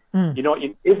vehicle,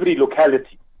 in every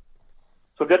locality.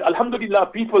 So that, alhamdulillah,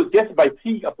 people just by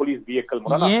seeing a police vehicle,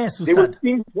 Maulana, yes, they will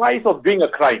think twice of doing a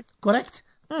crime. Correct.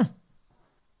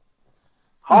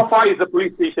 How far is the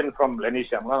police station from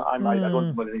Lenisha? I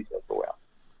don't know Lenisha so well.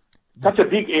 Such a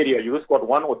big area, you just got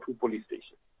 1 or 2 police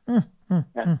stations.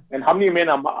 And how many men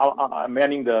are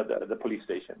manning the police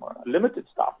station, Maulana? Limited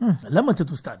staff. Limited,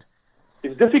 Ustad.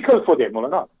 It's difficult for them,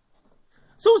 Maulana.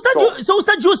 So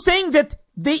Ustad, you're saying that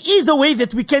there is a way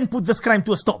that we can put this crime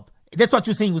to a stop. That's what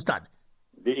you're saying, Ustad.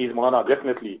 There is, Maulana,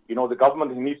 definitely. The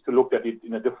government needs to look at it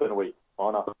in a different way,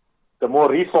 Maulana. The more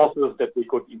resources that we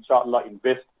could, inshallah,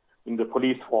 invest in the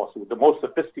police force with the most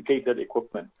sophisticated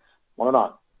equipment,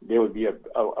 Maulana, there will be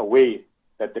a way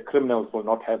that the criminals will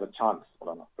not have a chance,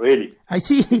 Maulana. Really. I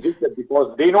see.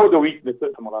 Because they know the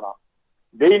weaknesses, Maulana.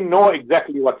 They know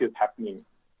exactly what is happening.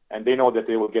 And they know that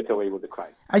they will get away with the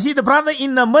crime. I see the brother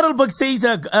in Middelburg says,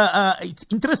 it's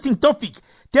interesting topic.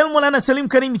 Tell Maulana Salim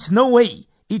Karim it's no way.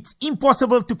 It's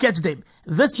impossible to catch them.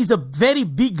 This is a very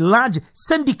big, large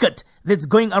syndicate that's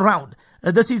going around.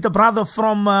 This is the brother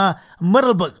from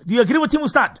Middelburg. Do you agree with him,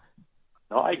 Ustad?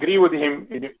 No, I agree with him.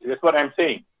 That's what I'm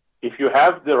saying. If you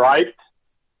have the right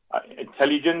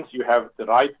intelligence, you have the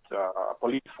right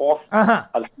police force,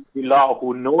 alhamdulillah,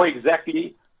 who know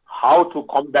exactly how to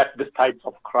combat this type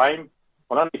of crime,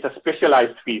 it's a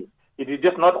specialized field. It is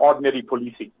just not ordinary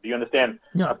policing. Do you understand?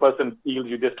 Yeah. A person steals,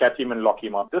 you just catch him and lock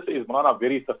him up. This is,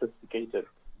 very sophisticated.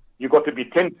 You got to be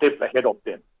 10 steps ahead of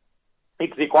them.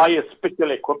 It requires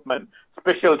special equipment,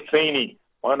 special training.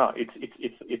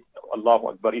 It's Allahu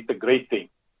Akbar. It's a great thing.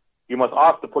 You must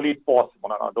ask the police force,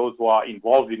 those who are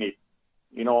involved in it,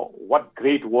 what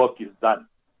great work is done.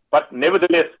 But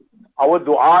nevertheless, our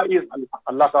dua is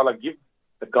Allah Ta'ala give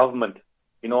the government,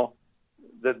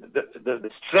 the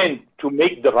strength to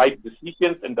make the right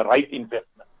decisions and the right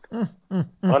investment.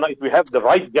 If we have the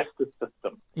right justice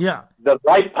system, the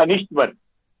right punishment,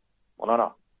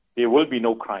 there will be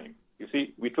no crime. You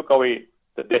see, we took away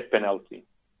the death penalty.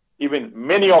 Even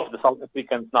many of the South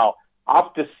Africans now,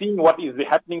 after seeing what is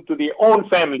happening to their own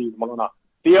families,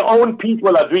 their own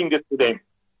people are doing this to them,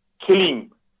 killing.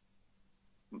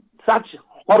 Such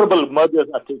horrible murders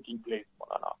are taking place,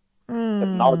 That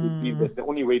now the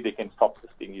only way they can stop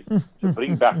this thing is to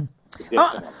bring back the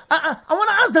death penalty. I want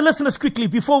to ask the listeners quickly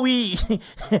before we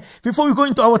go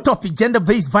into our topic,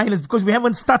 gender-based violence, because we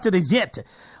haven't started as yet.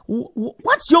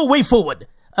 What's your way forward?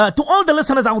 To all the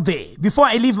listeners out there, before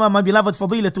I leave my beloved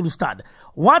Fadilatul Ustad,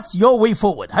 what's your way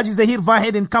forward? Haji Zahir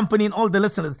Vahed and company and all the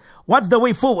listeners, what's the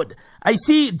way forward? I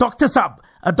see Dr. Sab,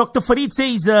 Dr. Farid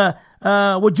says,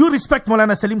 would you respect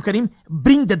Maulana Salim Karim,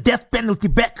 bring the death penalty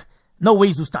back? No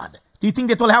ways, Ustad. Do you think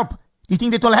that will help? Do you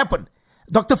think that will happen?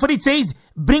 Dr. Farid says,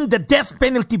 bring the death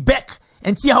penalty back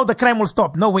and see how the crime will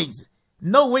stop. No ways.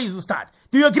 No ways, Ustad.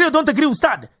 Do you agree or don't agree,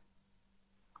 Ustad?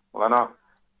 Maulana,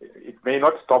 it may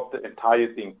not stop the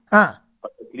entire thing, but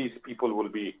at least people will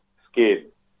be scared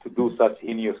to do such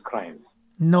heinous crimes.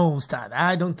 No, Ustad,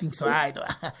 I don't think so. I don't.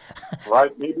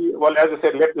 Right? Maybe. Well, as I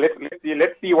said,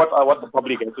 let's see what the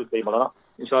public has to say, Maulana.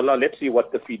 Inshallah, let's see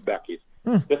what the feedback is.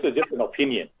 This is just an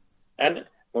opinion, and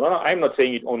Maulana, I'm not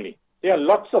saying it only. There are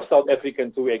lots of South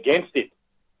Africans who are against it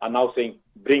are now saying,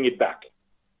 bring it back,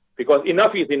 because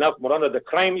enough is enough, Maulana. The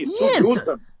crime is too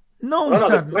gruesome. No,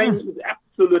 Maulana, the crime is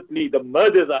absolutely, the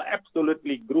murders are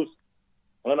absolutely gruesome.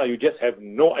 Maulana, you just have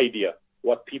no idea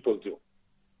what people do.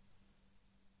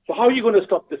 So how are you going to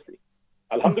stop this thing?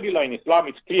 Alhamdulillah, in Islam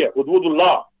it's clear.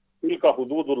 Hududullah. Tilka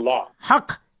hududullah.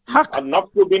 Haq.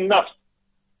 An-nafsu bin nafs.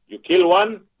 You kill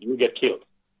one, you get killed.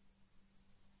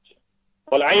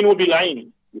 Wal-aynu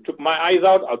bil-ayni. You took my eyes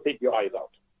out, I'll take your eyes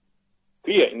out.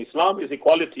 Clear. In Islam is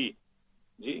equality.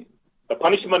 The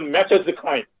punishment matches the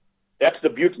crime. That's the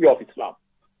beauty of Islam.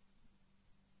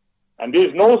 And there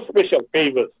is no special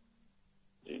favors.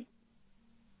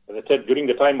 As I said, during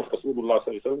the time of Rasulullah sallallahu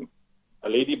alaihi wasallam, a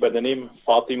lady by the name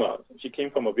Fatima, she came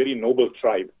from a very noble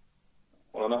tribe,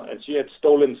 and she had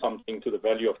stolen something to the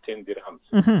value of 10 dirhams.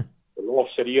 Mm-hmm. The law of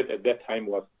Shariat at that time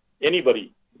was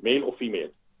anybody, male or female,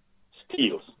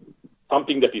 steals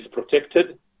something that is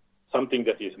protected, something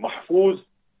that is mahfuz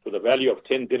to the value of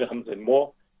 10 dirhams and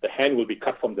more, the hand will be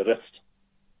cut from the wrist.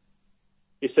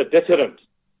 It's a deterrent.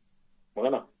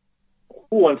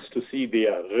 Who wants to see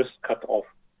their wrist cut off?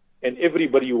 And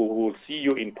everybody who will see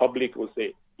you in public will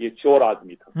say, Ye chor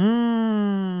aadmi tha.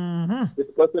 Mm-hmm. This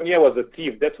person here was a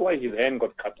thief. That's why his hand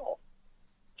got cut off.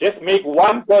 Just make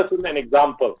one person an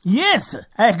example. Yes,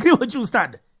 I agree with you,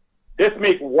 Ustad. Just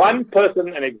make one person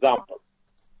an example.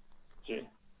 See?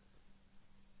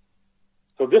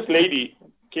 So this lady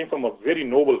came from a very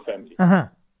noble family. Uh-huh.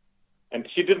 And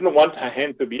she didn't want her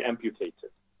hand to be amputated.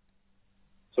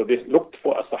 So they looked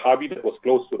for a Sahabi that was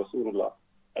close to Rasulullah.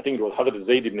 I think it was Hazrat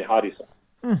Zayd ibn Harisa.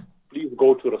 Please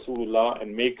go to Rasulullah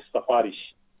and make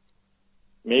safarish.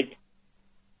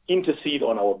 Intercede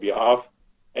on our behalf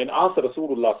and ask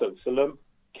Rasulullah sallallahu alaihi wasallam,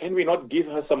 can we not give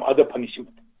her some other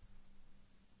punishment?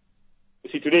 You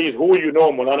see, today is who you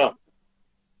know, Mulana.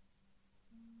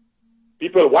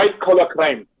 People, white-collar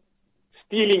crimes,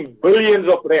 stealing billions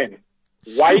of rand,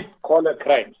 white-collar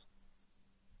crimes.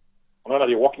 Mulana,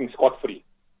 they're walking scot-free.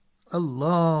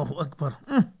 Allahu Akbar.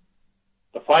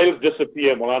 The files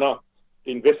disappear, Mulana.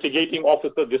 The investigating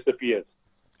officer disappears.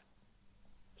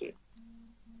 See?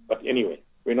 But anyway,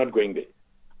 we're not going there.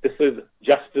 This is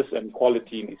justice and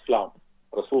equality in Islam.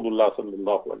 Rasulullah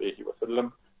sallallahu alayhi wa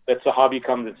sallam. That Sahabi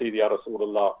comes and says, Ya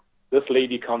Rasulullah, this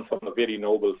lady comes from a very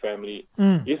noble family.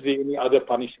 Is there any other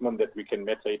punishment that we can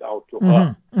mete it out to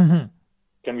her? Mm-hmm.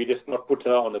 Can we just not put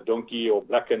her on a donkey or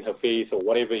blacken her face or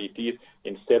whatever it is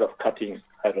instead of cutting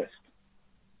her wrist?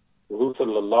 Rasul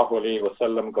sallallahu alayhi wa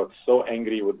sallam got so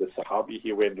angry with the Sahabi,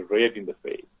 he went red in the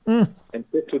face and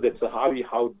said to the Sahabi,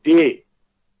 how dare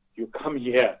you come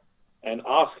here and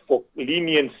ask for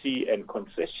leniency and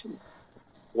concession?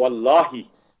 Wallahi,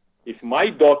 if my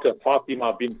daughter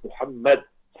Fatima bint Muhammad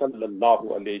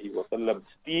sallallahu alayhi wa sallam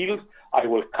steals, I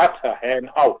will cut her hand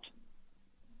out.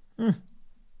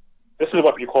 This is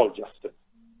what we call justice.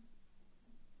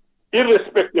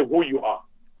 Irrespective of who you are.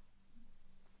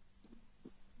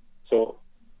 So,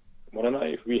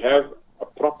 Maulana, if we have a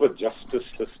proper justice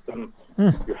system,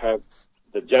 you have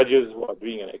the judges who are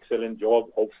doing an excellent job,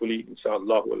 hopefully,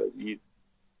 inshallah,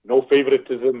 no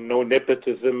favoritism, no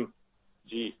nepotism,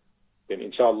 then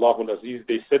inshallah,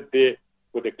 they sit there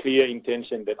with a clear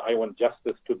intention that I want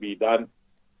justice to be done,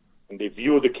 and they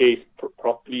view the case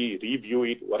properly, review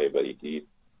it, whatever it is.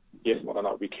 Yes,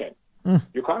 Maulana, we can.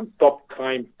 You can't stop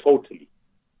crime totally.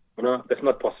 Maulana, that's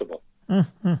not possible.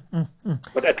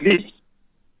 But at least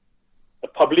the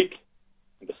public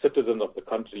and the citizens of the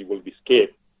country will be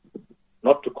scared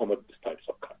not to commit these types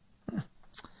of crime.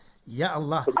 Ya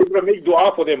Allah. So people make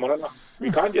dua for them, Maulana. We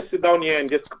can't just sit down here and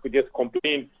just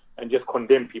complain and just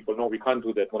condemn people. No, we can't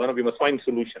do that, Maulana. We must find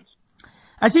solutions.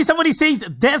 I see somebody says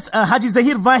death, Haji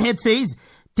Zahir Vahed says,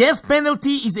 death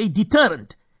penalty is a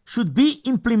deterrent, should be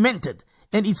implemented,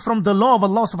 and it's from the law of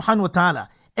Allah subhanahu wa ta'ala.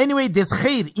 Anyway, there's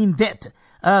khair in that.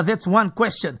 That's one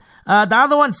question. The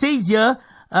other one says here,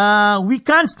 we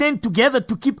can't stand together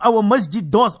to keep our masjid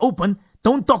doors open.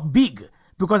 Don't talk big.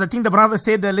 Because I think the brother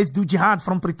said, let's do jihad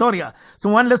from Pretoria. So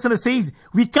one listener says,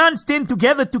 we can't stand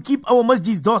together to keep our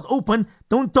masjid doors open.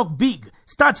 Don't talk big.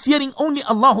 Start fearing only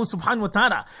Allah subhanahu wa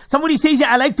ta'ala. Somebody says,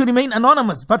 yeah, I like to remain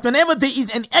anonymous. But whenever there is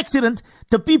an accident,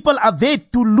 the people are there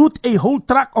to loot a whole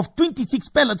truck of 26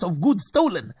 pallets of goods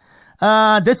stolen.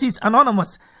 This is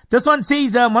anonymous. This one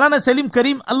says, Maulana Salim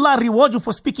Karim, Allah reward you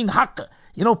for speaking haqq.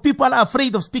 You know, people are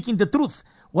afraid of speaking the truth.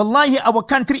 Wallahi, our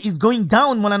country is going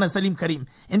down, Maulana Salim Karim.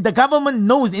 And the government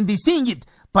knows and they're seeing it.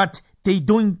 But they're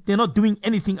not doing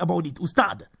anything about it.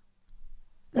 Ustad.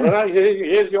 Maulana,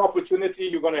 here's your opportunity.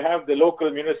 You're going to have the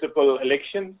local municipal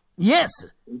elections. Yes.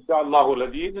 Inshallah.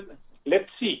 Let's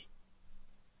see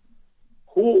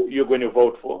who you're going to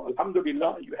vote for.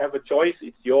 Alhamdulillah, you have a choice.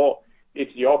 It's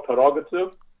your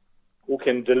prerogative. Who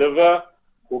can deliver,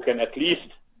 who can at least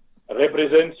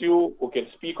represent you, who can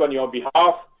speak on your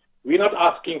behalf. We're not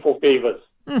asking for favors.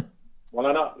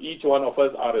 Maulana, each one of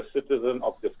us are a citizen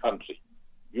of this country.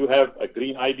 You have a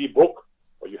green ID book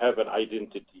or you have an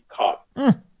identity card.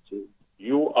 So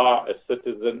you are a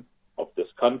citizen of this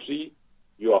country.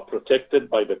 You are protected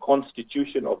by the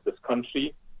constitution of this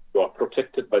country. You are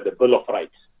protected by the Bill of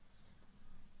Rights.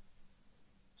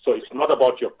 So it's not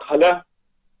about your color.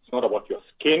 It's not about your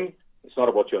skin. It's not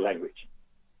about your language.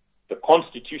 The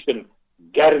Constitution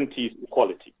guarantees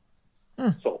equality.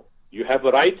 So you have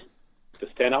a right to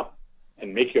stand up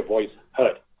and make your voice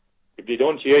heard. If they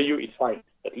don't hear you, it's fine.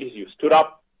 At least you stood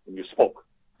up and you spoke.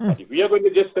 But if we are going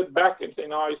to just sit back and say,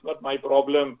 no, it's not my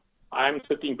problem, I'm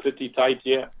sitting pretty tight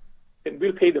here, then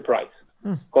we'll pay the price.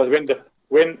 Because when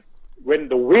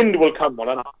the wind will come,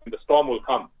 Maulana, when the storm will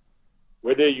come,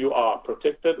 whether you are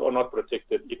protected or not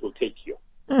protected, it will take you.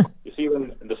 You see,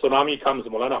 when the tsunami comes,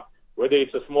 Maulana, whether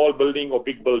it's a small building or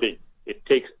big building, it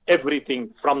takes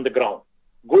everything from the ground,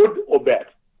 good or bad.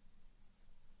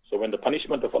 So when the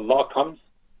punishment of Allah comes,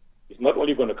 it's not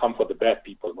only going to come for the bad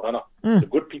people, Maulana. The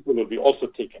good people will be also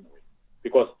taken away.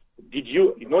 Because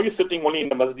you're sitting only in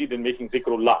the masjid and making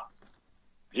zikrullah.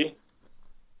 See?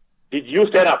 Did you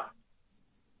stand up,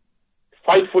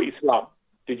 fight for Islam?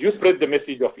 Did you spread the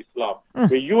message of Islam?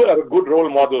 Where you are a good role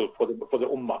model for the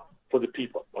ummah, for the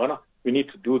people. Maulana, we need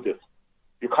to do this.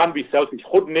 You can't be selfish.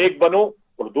 Khud nek bano,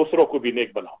 or dusro ko bhi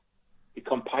nek banao.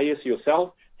 Become pious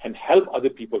yourself and help other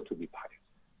people to be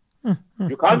pious.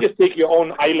 You can't just take your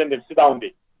own island and sit down there.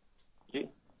 See?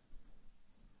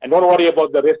 And don't worry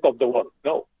about the rest of the world.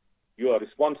 No. You are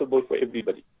responsible for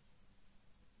everybody.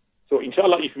 So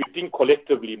inshallah, if we think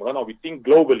collectively, Maulana, we think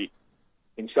globally,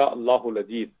 inshallah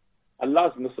al-aziz,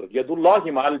 Allah's nusr, yadullahi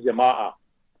ma'al jama'ah.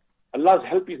 Allah's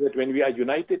help is that when we are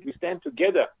united, we stand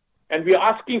together. And we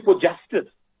are asking for justice.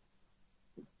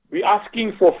 We are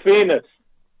asking for fairness.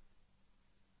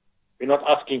 We're not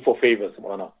asking for favors,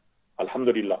 Maulana.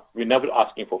 Alhamdulillah. We're never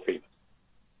asking for favors.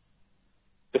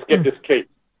 Just get this straight.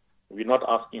 We're not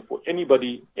asking for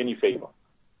anybody any favor.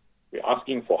 We're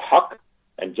asking for haqq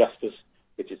and justice,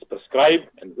 which is prescribed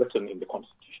and written in the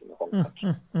constitution of our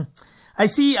country. I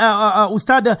see,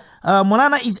 Ustad,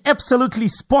 Maulana is absolutely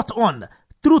spot on.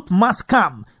 Truth must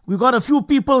come. We got a few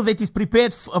people that is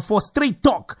prepared for straight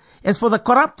talk. As for the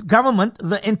corrupt government,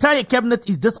 the entire cabinet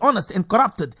is dishonest and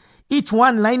corrupted. Each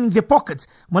one lining their pockets.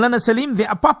 Maulana Salim, they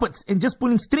are puppets and just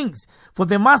pulling strings for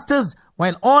their masters,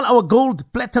 while all our gold,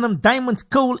 platinum, diamonds,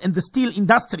 coal and the steel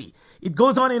industry. It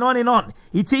goes on and on and on.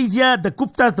 It says here, the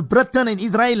Guptas, the Britain and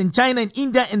Israel and China and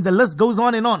India, and the list goes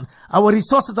on and on. Our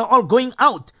resources are all going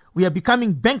out. We are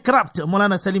becoming bankrupt,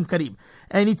 Maulana Salim Karim.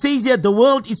 And it says here, the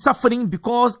world is suffering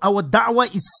because our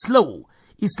da'wah is slow.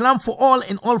 Islam for all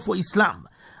and all for Islam.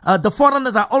 The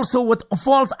foreigners are also with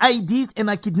false IDs and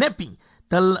are kidnapping.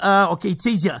 Okay, it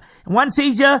says here. One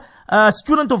says here,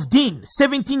 student of Deen,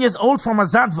 17 years old from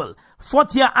Azadville,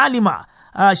 4th year Alima.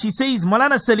 She says,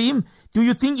 Maulana Salim, do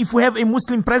you think if we have a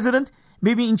Muslim president,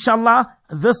 maybe inshallah,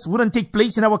 this wouldn't take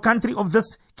place in our country of this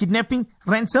kidnapping,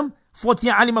 ransom? 4th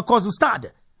year Alima cause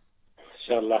Ustad.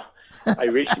 Inshallah. I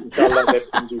wish, inshallah,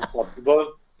 that can be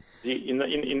possible.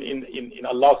 In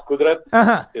Allah's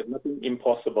qudrat, there's nothing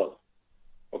impossible.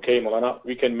 Okay, Maulana,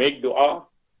 we can make dua,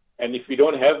 and if we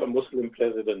don't have a Muslim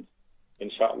president,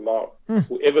 inshallah,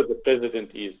 whoever the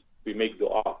president is, we make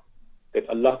dua that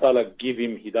Allah Ta'ala give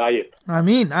him hidayat.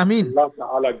 Ameen, ameen. Allah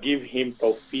Ta'ala give him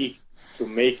tawfiq to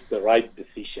make the right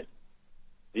decision.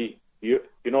 You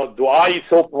know, dua is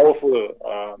so powerful,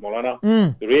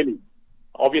 Maulana. Really.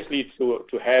 Obviously,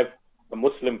 to have a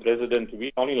Muslim president,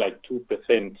 we only like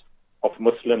 2% of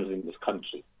Muslims in this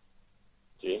country.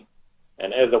 See?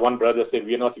 And as the one brother said,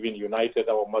 we are not even united.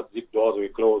 Our masjid doors were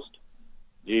closed.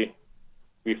 See?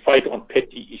 We fight on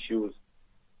petty issues.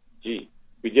 See?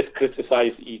 We just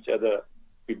criticize each other.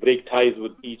 We break ties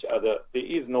with each other. There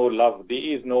is no love. There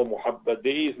is no muhabbat.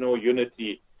 There is no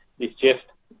unity. It's just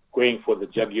going for the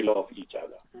jugular of each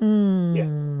other.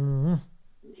 Yeah.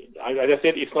 As I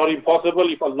said, it's not impossible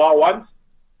if Allah wants.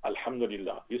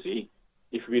 Alhamdulillah. You see,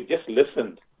 if we just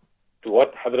listened to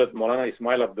what Hazrat Maulana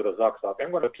Ismail Abdul Razak Sahib, I'm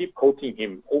going to keep quoting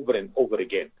him over and over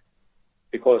again.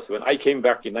 Because when I came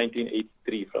back in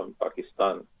 1983 from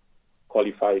Pakistan,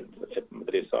 qualified at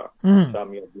Madrasa,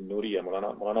 Jamia bin Nouriya,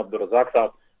 Maulana Abdul Razak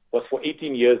Sahib was for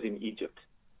 18 years in Egypt.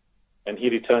 And he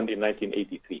returned in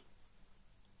 1983.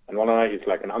 And Maulana is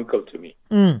like an uncle to me.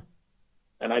 And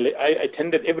I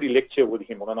attended every lecture with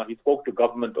him. He spoke to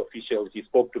government officials. He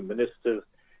spoke to ministers.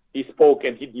 He spoke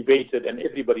and he debated, and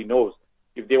everybody knows.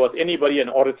 If there was anybody, an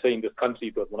orator in this country,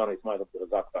 it was Maulana Ismail Abdul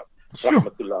Razak Sahib.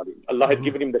 Rahmatullah alayhi. Allah had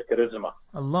given him that charisma.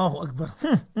 Allahu Akbar.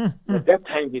 At that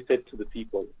time, he said to the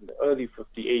people, in the early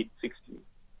 58, 60,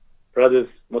 brothers,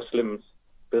 Muslims,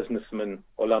 businessmen,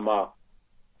 ulama,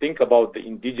 think about the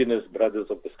indigenous brothers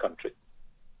of this country.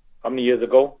 How many years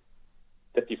ago?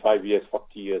 35 years,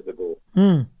 40 years ago.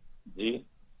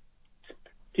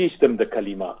 Teach them the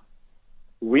kalima,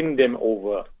 win them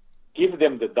over, give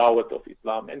them the dawat of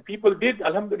Islam. And people did,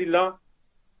 alhamdulillah,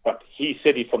 but he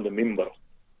said it from the mimbar.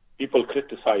 People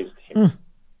criticized him.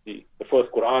 The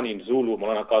first Quran in Zulu,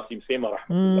 Maulana Qasim Sema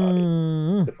rahmatullah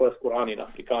alayhi. The first Quran in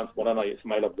Afrikaans, Maulana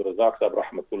Ismail Abdul Razak Sahab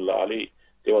rahmatullah alayhi.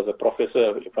 There was a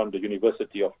professor from the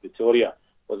University of Victoria,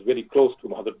 was very close to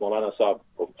Hazrat Maulana Sahab,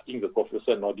 I think the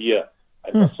Professor Nadia.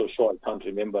 I'm not so sure, I can't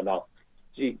remember now.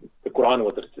 See, the Quran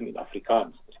was written in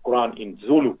Afrikaans, the Quran in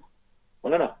Zulu.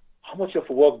 Maulana, how much of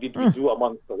work did we do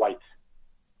amongst the whites?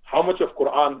 How much of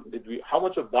how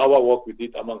much of dawah work we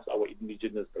did amongst our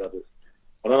indigenous brothers?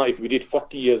 Maulana, if we did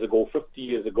 40 years ago, 50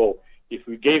 years ago, if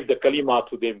we gave the kalima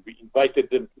to them, we invited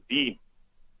them to deen,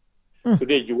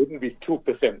 today you wouldn't be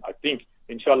 2%. I think,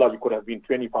 inshallah, we could have been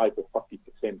 25 or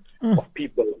 40% of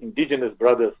people, indigenous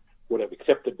brothers, would have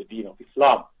accepted the deen of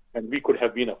Islam, and we could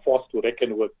have been a force to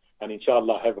reckon with, and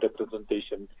inshallah have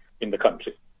representation in the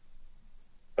country.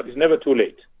 But it's never too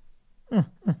late.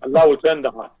 Allah will turn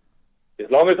the heart. As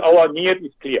long as our niyat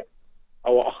is clear,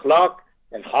 our akhlaq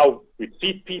and how we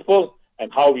treat people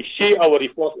and how we share our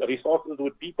resources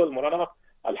with people, Maulana,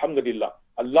 alhamdulillah,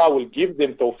 Allah will give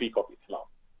them tawfiq of Islam.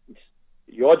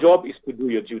 Your job is to do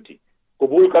your duty.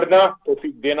 Qabul karna,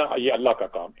 tawfiq dena, ye Allah ka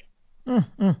kaam hai.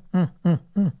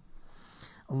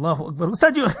 Allahu Akbar.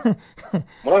 Ustad, you...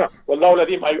 Maulana, Wallahu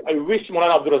Azim, I wish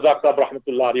Maulana Abdul Razak Sahab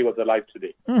rahmatullah was alive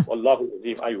today. Wallahu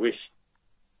Azim, I wish.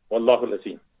 Wallahu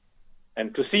Azim.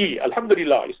 And to see,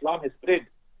 alhamdulillah, Islam has spread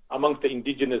amongst the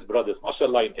indigenous brothers.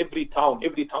 MashaAllah, in every town,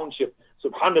 every township,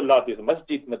 subhanallah, there's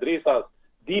masjid, madrasas,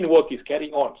 deen work is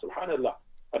carrying on, subhanallah.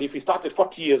 But if we started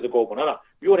 40 years ago, Maulana,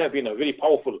 we would have been a very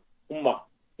powerful ummah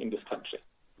in this country.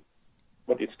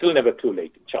 But it's still never too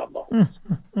late, inshallah.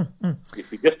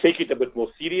 If we just take it a bit more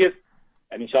serious,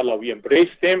 and inshallah we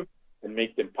embrace them and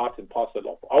make them part and parcel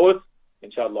of ours,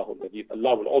 inshallah,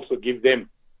 Allah will also give them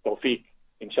tawfiq,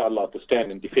 inshallah, to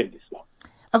stand and defend Islam.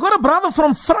 I got a brother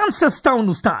from Francistown,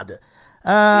 Ustad.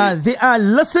 They are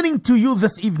listening to you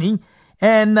this evening,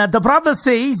 and the brother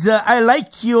says, I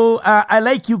like you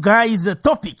guys'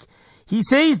 topic. He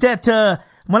says that,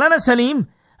 Maulana Salim,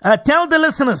 tell the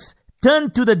listeners,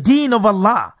 turn to the deen of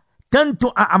Allah, turn to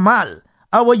A'mal.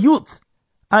 Our youth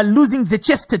are losing their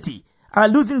chastity, are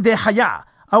losing their haya.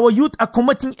 Our youth are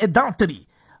committing adultery.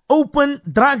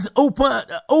 Drugs is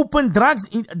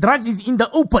in the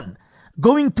open.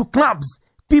 Going to clubs,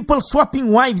 people swapping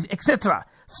wives, etc.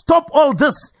 Stop all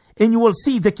this and you will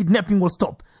see the kidnapping will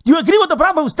stop. Do you agree with the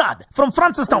brother Ustad from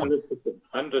Francistown?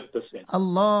 100%.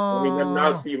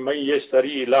 Allah.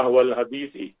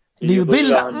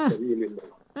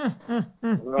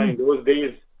 In those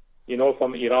days,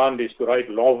 from Iran, they used to write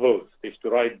novels, they used to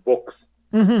write books.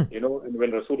 And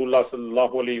when Rasulullah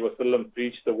sallallahu alaihi wasallam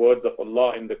preached the words of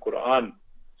Allah in the Quran,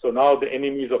 so now the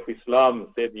enemies of Islam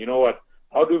said, you know what,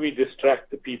 how do we distract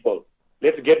the people?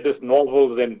 Let's get this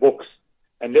novels and books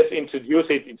and let's introduce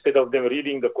it. Instead of them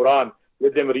reading the Quran,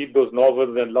 let them read those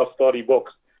novels and love story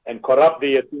books and corrupt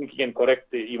their thinking and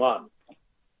correct their iman.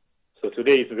 So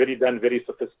today it's done very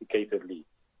sophisticatedly.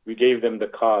 We gave them the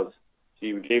cars.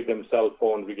 See, we gave them cell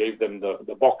phones. We gave them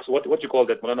the box. What you call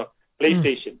that, Maulana?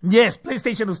 PlayStation. Yes,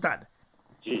 PlayStation, Ustad.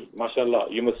 Gee, mashallah.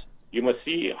 You must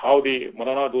see how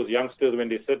Maulana, those youngsters, when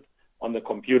they sit on the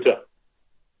computer,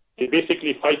 they're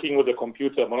basically fighting with the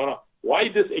computer. Maulana, why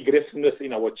this aggressiveness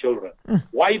in our children?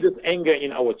 Why this anger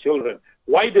in our children?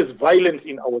 Why this violence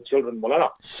in our children, Maulana?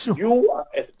 Sure. You,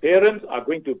 as parents, are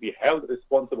going to be held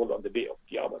responsible on the day of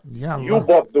Qiyamah. Ya Allah. You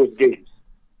bought those games.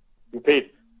 You paid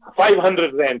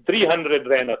 500 rand, 300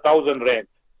 rand, 1,000 rand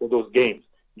for those games.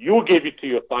 You gave it to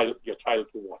your child to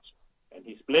watch. And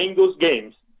he's playing those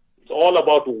games. It's all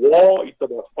about war. It's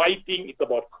about fighting. It's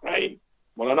about crime.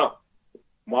 Maulana,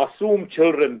 masoom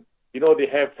children, they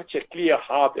have such a clear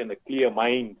heart and a clear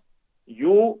mind.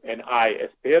 You and I, as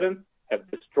parents, have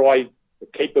destroyed the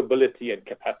capability and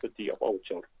capacity of our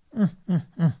children.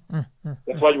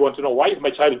 That's why you want to know, why is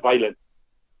my child violent?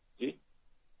 See?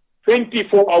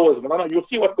 24 hours, Maulana, you'll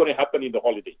see what's going to happen in the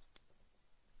holidays.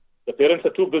 The parents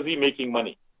are too busy making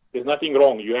money. There's nothing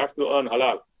wrong. You have to earn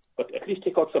halal. But at least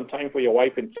take out some time for your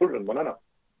wife and children, Maulana.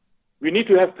 We need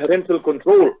to have parental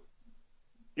control.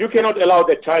 You cannot allow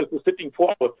that child to sitting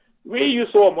 4 hours. Where you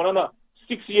saw, Maulana,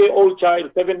 6-year-old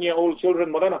child, 7-year-old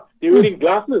children, Maulana, they're wearing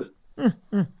glasses.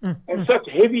 And such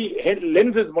heavy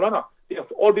lenses, Maulana, they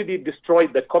have already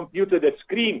destroyed that computer, that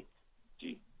screen.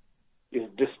 Gee, is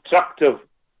destructive.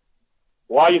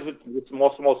 Why is it with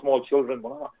small children,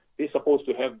 Maulana? They're supposed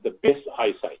to have the best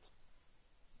eyesight.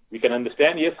 We can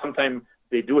understand, yes, sometimes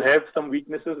they do have some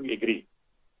weaknesses, we agree.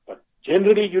 But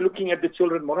generally, you're looking at the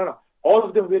children, Maulana, all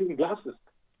of them wearing glasses.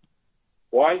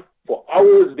 Why? For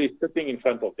hours they're sitting in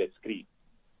front of that screen.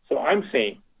 So I'm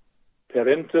saying,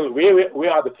 parental,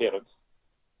 where are the parents?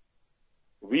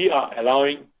 We are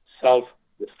allowing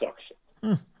self-destruction.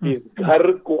 इस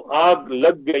घर को आग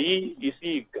लग गई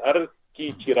इसी घर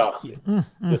की चिराग से.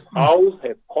 This house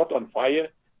has caught on fire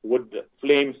with the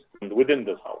flames within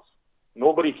this house.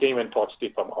 Nobody came and touched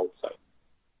it from outside.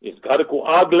 Is ghar ko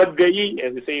aag lag gayi,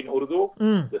 as we say in Urdu,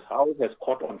 this house has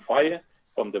caught on fire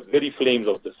from the very flames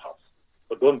of this house.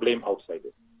 But don't blame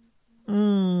outsiders.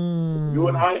 You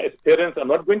and I as parents are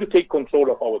not going to take control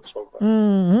of our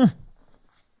children.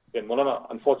 Then Maulana,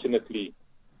 unfortunately,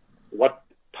 what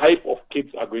type of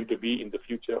kids are going to be in the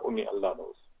future, only Allah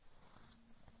knows.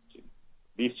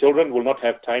 These children will not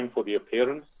have time for their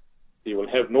parents. They will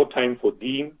have no time for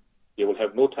deen. They will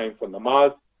have no time for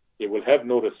namaz. They will have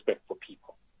no respect for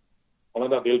people.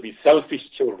 Maulana, they'll be selfish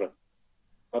children.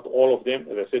 Not all of them.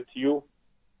 As I said to you,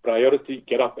 priority,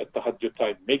 get up at tahajjud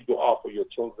time, make dua for your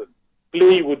children,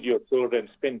 play with your children,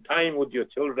 spend time with your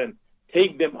children,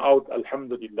 take them out,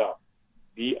 alhamdulillah.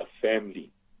 Be a family.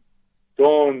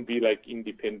 Don't be like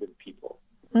independent people.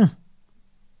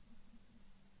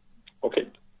 Okay.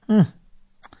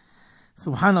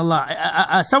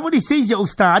 Subhanallah. Somebody says, Ya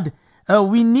Ustad,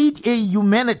 we need a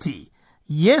humanity.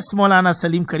 Yes, Maulana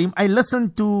Salim Karim. I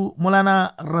listened to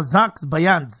Maulana Razak's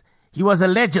bayans. He was a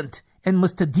legend. And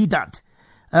Mr. Didat.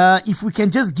 If we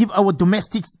can just give our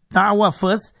domestics da'wah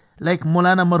first, like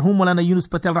Maulana Marhum Maulana Yunus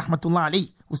Patel Rahmatullah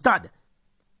alayhi. Ustad.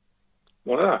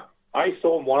 Maulana, I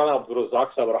saw Maulana Abdul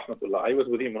Razak Sahib Rahmatullah. I was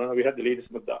with him. Maulana, we had the latest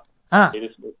mudda.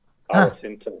 Latest our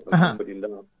center.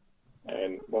 Alhamdulillah.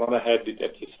 And Maulana had it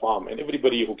at his farm. And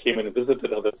everybody who came and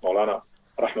visited Hazrat Maulana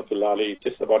Rahmatullah alayhi,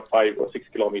 just about 5 or 6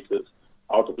 kilometers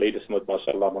out of latest mud,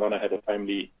 mashallah, Maulana had a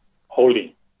family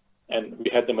holding. And we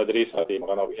had the madrasa day,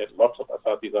 Maulana. We had lots of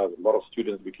asatizas, a lot of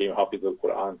students became Hafiz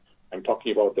al-Quran. I'm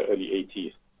talking about the early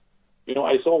 80s. You know,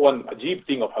 I saw one ajib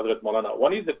thing of Hazrat Maulana.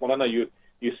 One is that, Maulana, you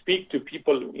speak to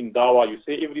people in dawah, you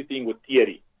say everything with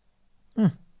theory.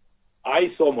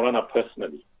 I saw Maulana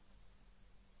personally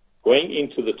going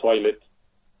into the toilet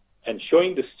and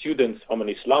showing the students from an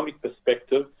Islamic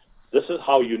perspective, this is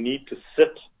how you need to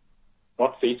sit,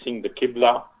 not facing the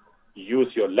Qibla,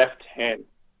 use your left hand.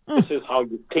 This is how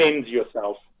you cleanse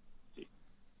yourself.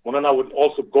 Maulana would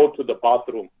also go to the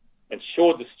bathroom and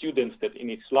show the students that in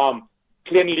Islam,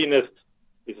 cleanliness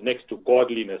is next to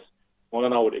godliness.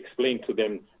 Maulana would explain to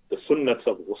them the sunnats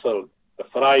of ghusl, the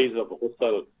farais of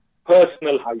ghusl,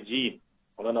 personal hygiene.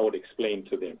 Maulana would explain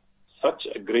to them. Such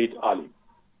a great alim.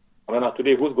 Maulana,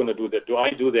 today who's going to do that? Do I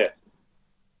do that?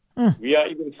 We are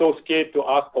even so scared to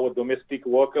ask our domestic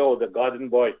worker or the garden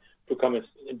boy to come and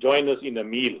join us in a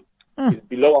meal. It's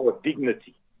below our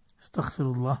dignity.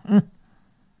 Astaghfirullah.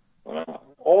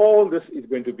 All this is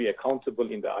going to be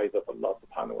accountable in the eyes of Allah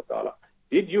subhanahu wa ta'ala.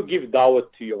 Did you give dawah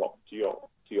to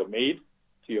your maid,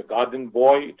 to your garden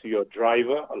boy, to your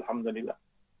driver? Alhamdulillah.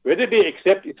 Whether they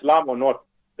accept Islam or not,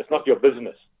 that's not your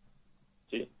business.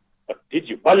 See? But did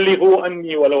you? Ballighu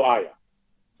anni walau ayah.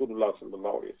 Rasulullah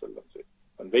sallallahu alayhi wa sallam said,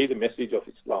 convey the message of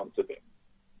Islam to them.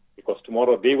 Because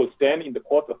tomorrow they will stand in the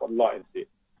court of Allah and say,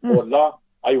 Oh Allah,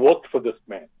 I worked for this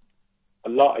man.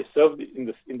 Allah, I served in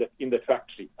the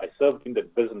factory. I served in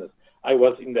that business. I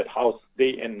was in that house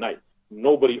day and night.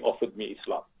 Nobody offered me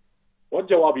Islam. What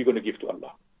jawab are you going to give to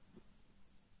Allah?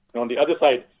 And on the other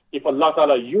side, if Allah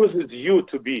Ta'ala uses you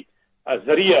to be a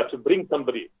zariya, to bring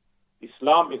somebody,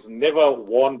 Islam is never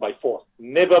won by force,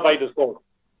 never by the sword.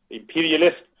 The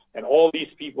imperialists and all these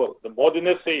people, the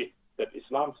modernists say that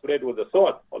Islam spread with the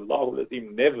sword. Allahul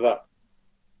Azim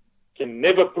can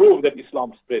never prove that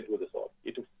Islam spread with the sword.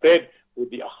 It spread with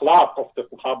the akhlaq of the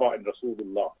Sahaba and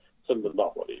Rasulullah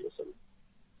sallallahu alayhi wa sallam.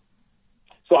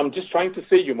 So I'm just trying to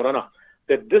say, Maulana,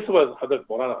 that this was Hazrat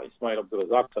Maulana Ismail Abdul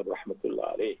Razak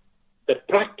rahmatullah alayhi, that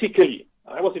practically,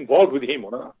 I was involved with him,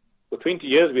 Maulana. For 20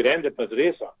 years we ran that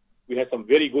madrasa. We had some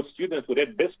very good students who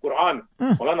read best Quran.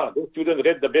 Maulana, those students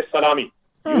read the best Salami.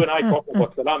 You and I talk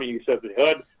about Salami. You said we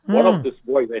heard one of these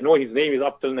boys, I know his name is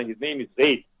up till now, his name is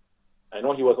Zaid. I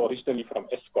know he was originally from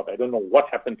Escott. I don't know what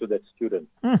happened to that student.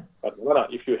 But Maulana,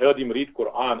 if you heard him read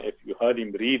Quran, if you heard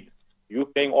him read, you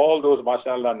playing all those,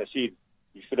 mashallah, nasheed,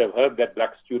 you should have heard that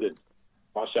black student.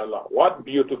 MashaAllah. What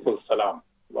beautiful salam.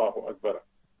 Allahu Akbar.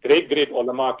 Great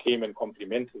ulama came and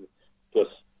complimented us,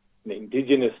 an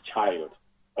indigenous child.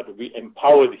 But we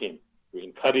empowered him. We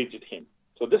encouraged him.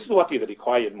 So this is what is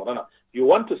required, Maulana. You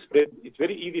want to spread, it's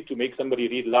very easy to make somebody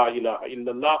read La ilaha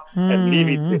illallah and leave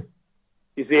it there.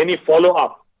 Is there any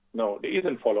follow-up? No, there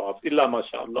isn't follow-up. Illa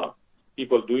mashallah.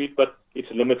 People do it, but it's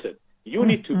limited. You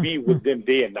need to be with them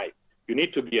day and night. You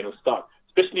need to be an ustad,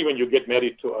 especially when you get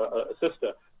married to a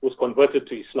sister who's converted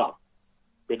to Islam.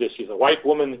 Whether she's a white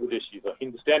woman, whether she's a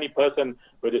Hindustani person,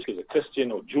 whether she's a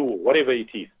Christian or Jew, whatever it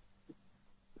is.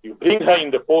 You bring her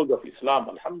in the fold of Islam,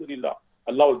 alhamdulillah.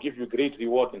 Allah will give you great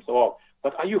reward and so on.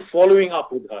 But are you following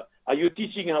up with her? Are you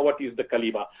teaching her what is the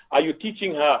kalima? Are you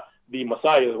teaching her the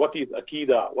masail? What is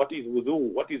akida? What is wudu?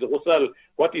 What is ghusl?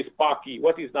 What is paki?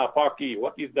 What is napaki?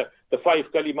 What is the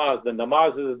 5 kalimas, the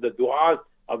namazes, the du'as?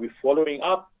 Are we following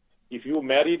up? If you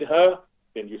married her,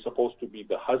 then you're supposed to be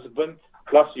the husband,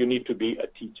 plus you need to be a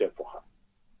teacher for her.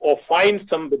 Or find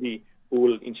somebody who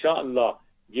will, inshallah,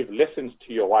 give lessons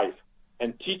to your wife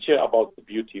and teach her about the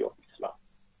beauty of Islam.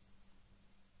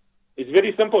 It's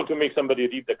very simple to make somebody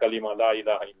read the kalima, la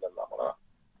ilaha illallah,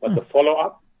 but the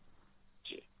follow-up.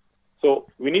 So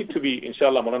we need to be,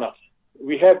 inshallah, Maulana,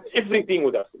 we have everything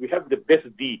with us. We have the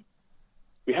best deed.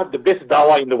 We have the best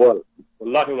dawah in the world.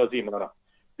 Wallahi al-azim, Maulana.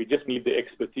 We just need the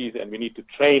expertise and we need to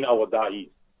train our da'is.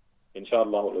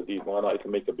 Inshallah al-azim, Maulana, it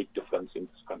will make a big difference in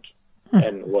this country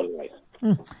and worldwide.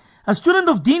 A student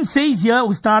of Deen says here,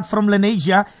 we start from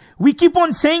Lenasia, we keep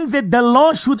on saying that the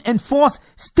law should enforce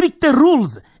stricter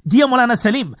rules, dear Maulana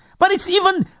Salim. But it's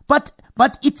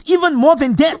even more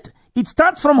than that. It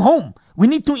starts from home. We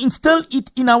need to instill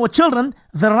it in our children,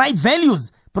 the right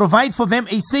values, provide for them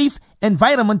a safe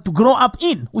environment to grow up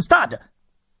in. Ustad.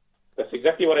 That's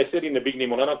exactly what I said in the beginning.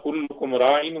 Maulana, kullukum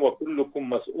ra'in wa kullukum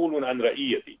mas'ulun an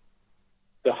ra'iyati.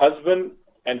 The husband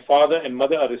and father and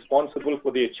mother are responsible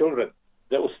for their children.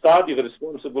 The ustad is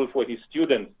responsible for his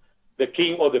students. The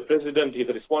king or the president is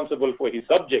responsible for his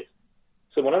subjects.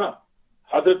 So, Maulana,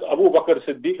 Hazrat Abu Bakr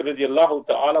Siddiq radiallahu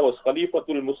ta'ala was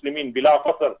Khalifatul Muslimin bila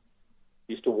fasr.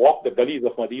 He used to walk the gullies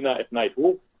of Medina at night.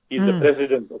 Who? He's the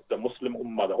president of the Muslim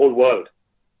Ummah, the whole world.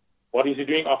 What is he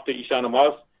doing after Isha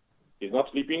Namaz? He's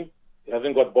not sleeping. He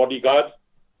hasn't got bodyguards.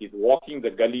 He's walking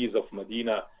the gullies of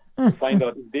Medina to find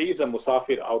out if there is a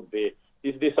musafir out there.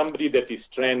 Is there somebody that is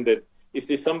stranded? Is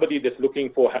there somebody that's looking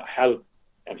for help?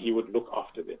 And he would look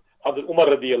after them. Hazrat Umar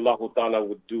radiallahu ta'ala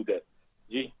would do that.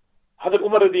 Hazrat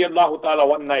Umar radiallahu ta'ala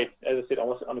one night, as I said, I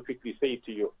want to quickly say it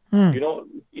to you. You know,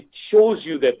 it shows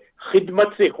you that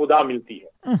khidmat se khuda milti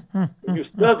hai. When you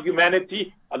serve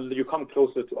humanity, you come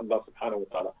closer to Allah subhanahu wa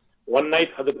ta'ala. One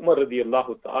night, Hazrat Umar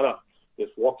radiallahu ta'ala is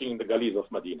walking in the gullies of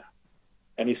Medina.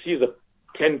 And he sees a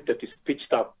tent that is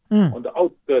pitched up on the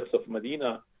outskirts of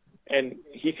Medina. And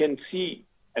he can see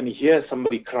and hear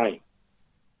somebody crying.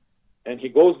 And he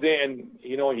goes there and,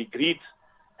 you know, he greets.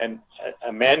 And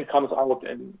a man comes out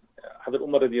and Hazrat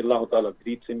Umar radiallahu ta'ala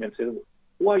greets him and says,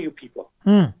 who are you people?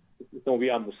 No, we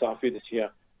are musafir this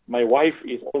year. My wife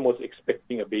is almost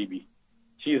expecting a baby.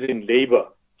 She is in labor.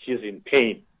 She is in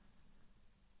pain.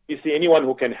 Is there anyone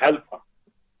who can help her?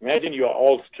 Imagine you are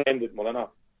all stranded, Maulana.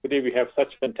 Today we have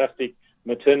such fantastic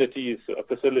maternities,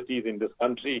 facilities in this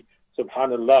country.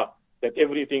 Subhanallah, that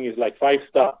everything is like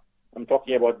 5-star. I'm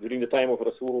talking about during the time of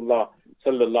Rasulullah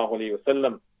sallallahu alayhi wa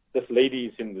sallam. This lady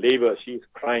is in labor. She is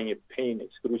crying in pain,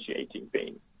 excruciating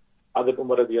pain. Hazrat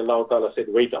Umar radiallahu ta'ala said,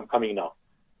 wait, I'm coming now.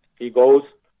 He goes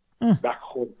back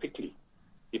home quickly.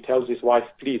 He tells his wife,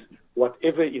 please,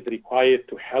 whatever is required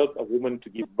to help a woman to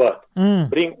give birth,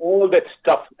 bring all that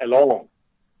stuff along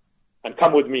and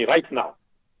come with me right now.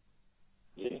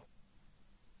 Yeah.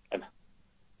 And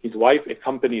his wife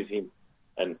accompanies him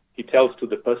and he tells to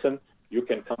the person, you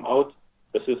can come out.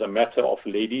 This is a matter of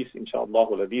ladies,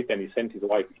 inshallah, and he sent his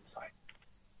wife inside.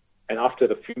 And after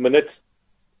a few minutes,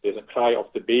 there's a cry of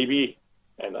the baby,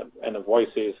 and a voice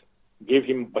says, give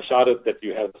him basharat that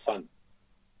you have a son.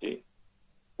 Okay.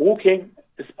 Who came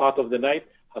this part of the night?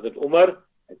 Hazrat Umar,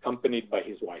 accompanied by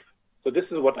his wife. So this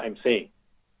is what I'm saying.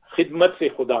 Khidmat se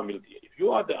khuda milti hai. If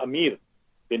you are the Amir,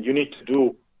 then you need to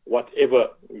do whatever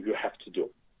you have to do.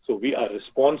 So we are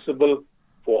responsible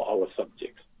for our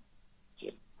subjects.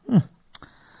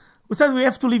 Ustaz, we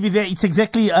have to leave it there. It's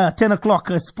exactly 10 o'clock,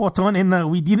 spot on, and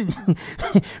we didn't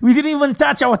we didn't even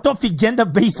touch our topic,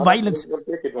 gender-based violence. Don't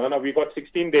take it, Manana. We got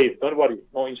 16 days. Don't worry.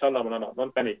 No, inshallah, Manana.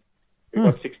 Don't panic. We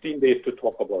got 16 days to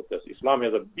talk about this. Islam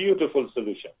has a beautiful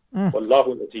solution.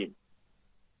 Wallahu azim.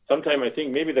 Sometime I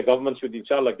think maybe the government should,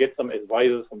 inshallah, get some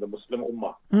advisors from the Muslim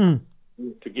Ummah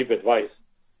to give advice.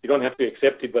 You don't have to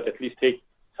accept it, but at least take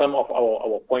some of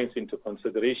our points into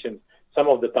consideration. Some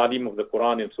of the ta'lim of the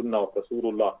Quran and Sunnah of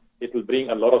Rasulullah. It will bring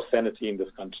a lot of sanity in this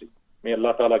country. May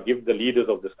Allah Ta'ala give the leaders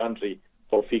of this country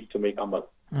tawfiq to make amal.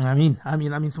 Ameen.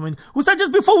 Ustad,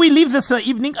 just before we leave this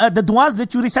evening, the du'as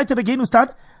that you recited again,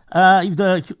 Ustad,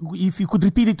 if you could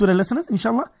repeat it to the listeners,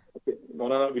 inshallah. Okay.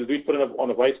 No, we'll do it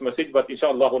on a voice message, but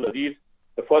inshallah,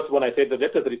 the first one I said,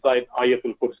 let us recite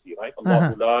Ayatul Kursi, right?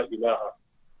 Allahu la ilaha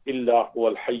illa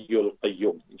huwal hayyul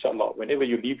qayyum. Inshallah, whenever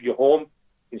you leave your home,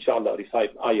 inshallah,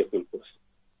 recite Ayatul Kursi.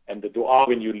 And the dua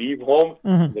when you leave home,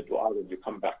 the dua when you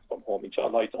come back from home.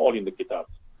 Inshallah, it's all in the kitab.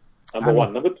 Number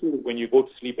one. Number two, when you go to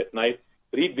sleep at night,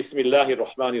 read Bismillahir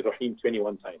Rahmanir Rahim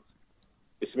 21 times.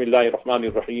 Bismillahir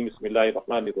Rahmanir Rahim, Bismillahir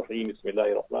Rahmanir Rahim,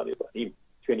 Bismillahir Rahmanir Rahim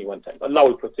 21 times. Allah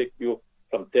will protect you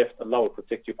from theft. Allah will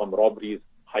protect you from robberies,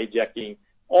 hijacking,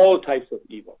 all types of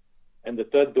evil. And the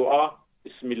third dua,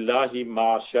 Bismillahi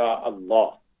ma sha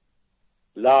Allah.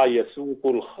 La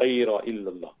yasuqul khayra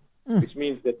illallah. Which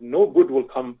means that no good will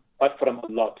come but from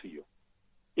Allah to you.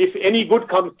 If any good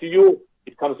comes to you,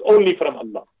 it comes only from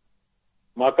Allah.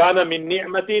 Ma kana min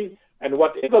ni'matin, and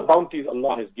whatever bounties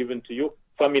Allah has given to you,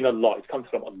 famin Allah, it comes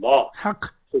from Allah.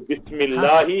 Haq. So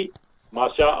Bismillahi ma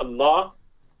sha Allah.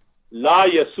 La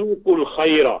yasuqul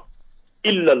khayra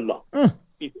illallah.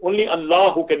 It's only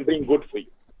Allah who can bring good for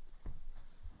you.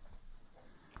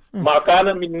 Ma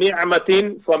kana min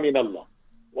ni'matin famin Allah.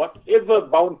 Whatever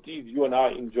bounties you and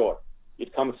I enjoy,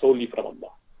 it comes solely from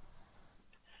Allah.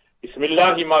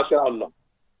 Bismillahi ma sha Allah.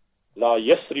 La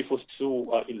yasrifu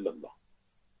su'a illallah.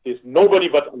 There's nobody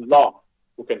but Allah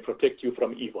who can protect you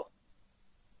from evil.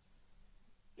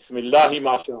 Bismillahi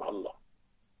ma sha Allah.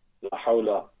 La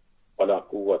hawla wa la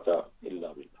quwwata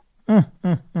illa billah.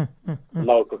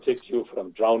 Allah will protect you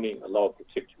from drowning. Allah will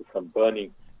protect you from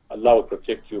burning. Allah will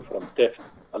protect you from theft.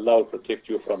 Allah will protect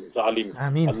you from zalim.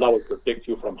 Ameen. Allah will protect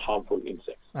you from harmful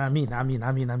insects. Ameen, ameen,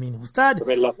 ameen, ameen. Ustad.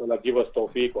 May Allah Ta'ala give us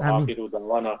tawfiq wa akhiru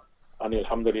da'wana and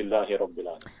alhamdulillahi rabbil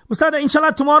alamin. Ustad,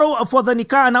 inshallah, tomorrow for the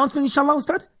nikah announcement, inshallah,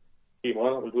 Ustad?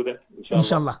 We'll do that, inshallah.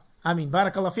 Inshallah. Ameen.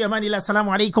 Barakallah fi amanillah. Assalamu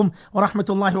alaikum wa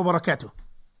rahmatullahi wa barakatuh.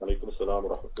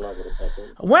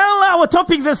 Well, our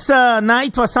topic this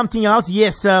night was something else.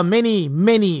 Yes, many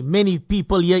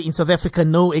people here in South Africa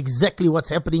know exactly what's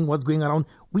happening, what's going around.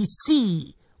 We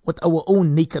see with our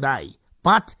own naked eye,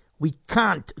 but we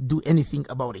can't do anything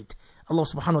about it. Allah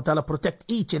subhanahu wa ta'ala protect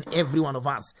each and every one of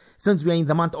us. Since we are in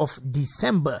the month of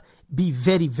December, be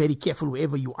very, very careful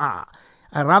wherever you are.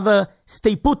 I rather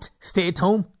stay put, stay at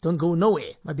home, don't go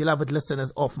nowhere. My beloved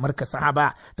listeners of Markaz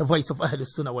Sahaba, the voice of Ahlus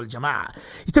Sunnah wal Jama'ah.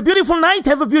 It's a beautiful night,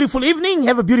 have a beautiful evening,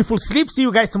 have a beautiful sleep. See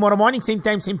you guys tomorrow morning, same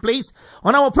time, same place,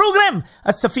 on our program,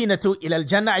 As-Safinatu Ila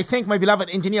Al-Jannah. I thank my beloved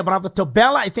engineer, Brother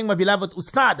Tobella. I thank my beloved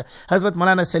Ustad, Hazrat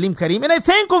Malana Salim Karim. And I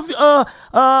thank to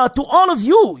all of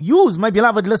you, my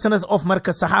beloved listeners of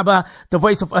Markaz Sahaba, the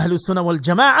voice of Ahlus Sunnah wal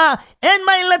Jama'ah, and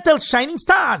my little shining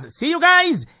stars. See you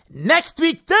guys next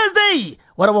week, Thursday,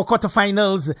 what our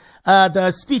quarterfinals.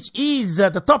 The speech is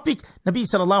the topic, Nabi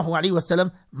Sallallahu Alaihi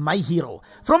Wasallam, my hero.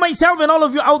 From myself and all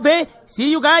of you out there,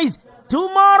 see you guys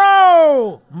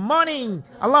tomorrow morning.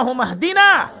 Allahumma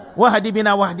hdina wa hadi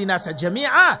bina wa hdina sa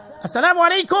jami'a. Assalamu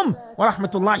alaikum wa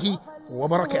rahmatullahi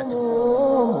وبركاته.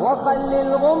 وخل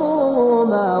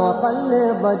الغموم وقل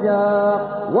الضجر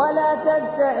ولا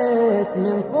تبتئس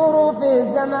من صروف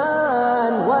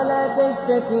الزمان ولا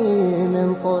تشتكي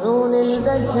من طعون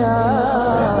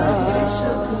الدجال.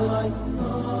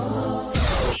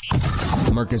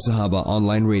 Markaz Sahaba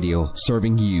Online Radio,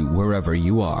 serving you wherever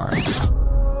you are.